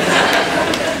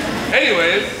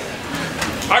 Anyways,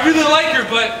 I really like her,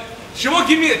 but she won't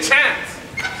give me a chance.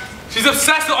 She's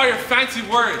obsessed with all your fancy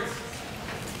words.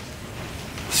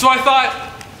 So I thought,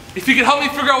 if you could help me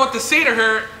figure out what to say to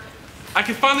her, I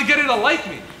could finally get her to like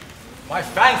me. My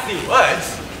fancy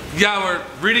words? Yeah, we're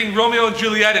reading Romeo and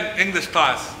Juliet in English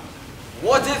class.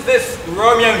 What is this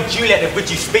Romeo and Juliet of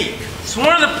which you speak? It's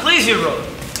one of the plays you wrote.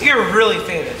 You're really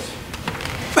famous.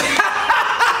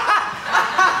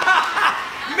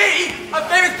 Me? A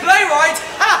famous playwright?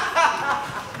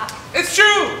 It's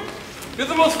true! You're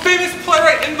the most famous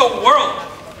playwright in the world.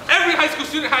 Every high school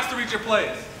student has to read your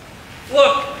plays.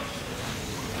 Look.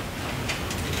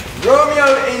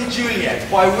 Romeo and Juliet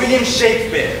by William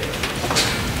Shakespeare.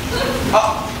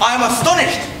 I am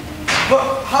astonished.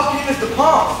 But how can you miss the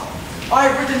past? I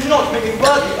have written not make me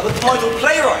worthy of the title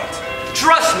playwright.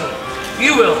 Trust me,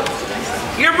 you will.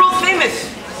 You're both famous.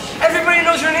 Everybody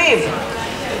knows your name.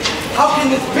 How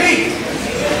can this be?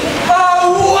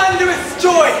 Oh, wondrous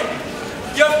joy!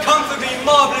 You have come to me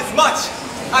marvelous much.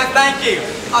 I thank you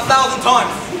 1,000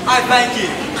 times. I thank you.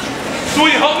 So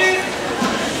will you help me?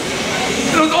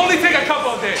 It'll only take a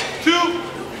couple of days. 2,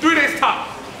 3 days top.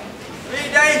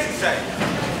 3 days, you say?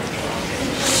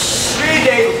 3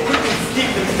 days will quickly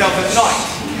steep themselves at night.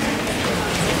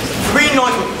 3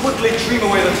 nights will quickly dream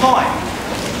away the time.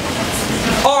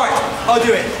 Alright, I'll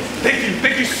do it.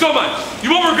 Thank you so much.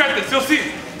 You won't regret this, you'll see.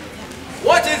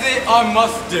 What is it I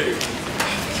must do?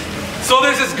 So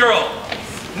there's this girl.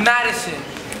 Madison.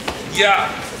 Yeah.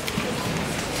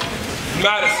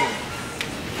 Madison.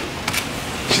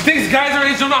 She thinks guys our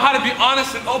age don't know how to be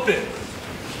honest and open.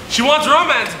 She wants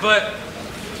romance, but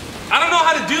I don't know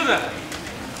how to do that.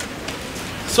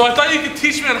 So I thought you could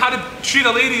teach me on how to treat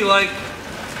a lady like,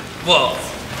 well,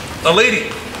 a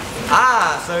lady.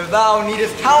 Ah, so thou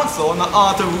needest counsel on the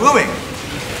art of wooing.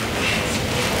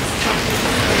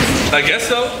 I guess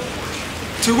so.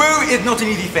 To woo is not an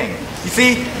easy thing. You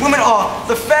see, women are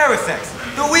the fairer sex,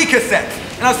 the weaker sex,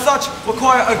 and as such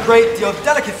require a great deal of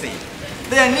delicacy.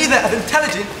 They are neither as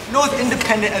intelligent nor as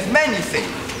independent as men, you see.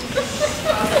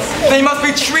 They must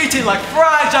be treated like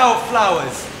fragile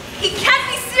flowers. He can't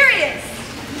be serious.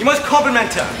 You must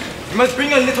compliment her. You must bring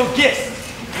her little gifts.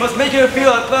 You must make her feel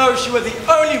as though she was the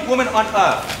only woman on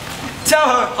earth. Tell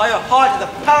her how your heart is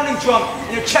a pounding drum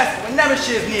in your chest whenever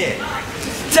she is near.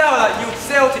 Tell her that you would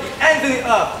sail to the ends of the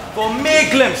earth for a mere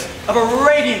glimpse of a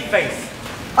radiant face,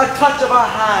 a touch of her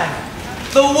hand,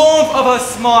 the warmth of her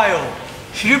smile.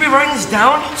 Should you be writing this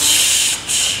down?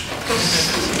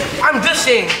 I'm just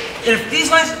saying, if these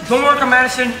lines don't work on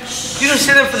Madison, you just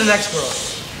say them for the next girl.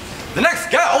 The next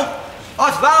girl?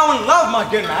 Art thou in love, my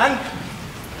good man?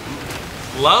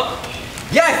 Love?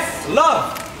 Yes,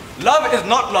 love. Love is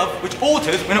not love which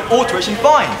alters when an alteration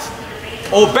binds,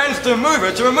 or bends to a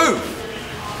mover to remove.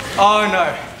 Oh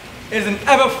no, it is an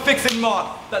ever-fixing mark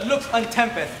that looks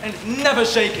untempered and is never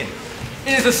shaken.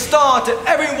 It is a star to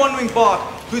every wandering bark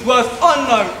whose worth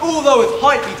unknown, although its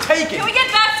height be taken. Can we get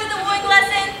back to the wooing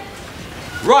lesson?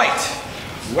 Right.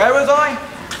 Where was I?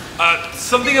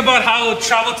 Something about how we'll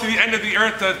travel to the end of the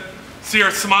earth to see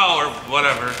her smile or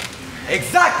whatever.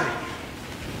 Exactly.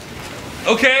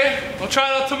 Okay, we'll try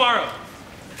it out tomorrow.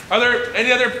 Are there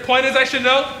any other pointers I should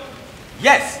know?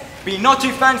 Yes, be not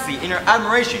too fancy in your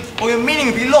admiration, or your meaning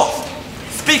will be lost.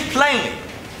 Speak plainly.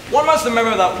 One must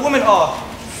remember that women are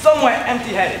somewhat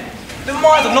empty-headed. Their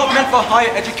minds are not meant for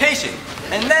higher education,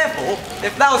 and therefore,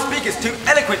 if thou speakest too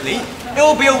eloquently, it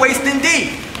will be a waste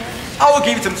indeed. I will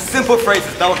give you some simple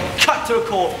phrases that will cut to a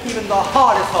core even the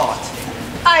hardest heart.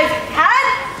 I've had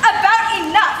about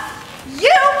enough. You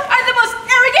are the most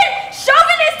arrogant,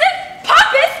 chauvinistic,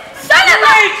 pompous son of a...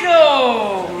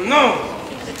 Rachel! No!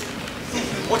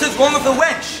 What is wrong with the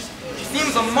wench? She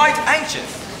seems a mite anxious.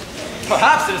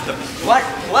 Perhaps it is the Black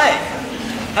Plague.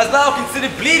 Hast thou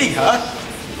considered bleeding her?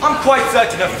 I'm quite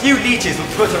certain a few leeches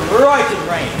will put her right in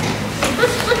range.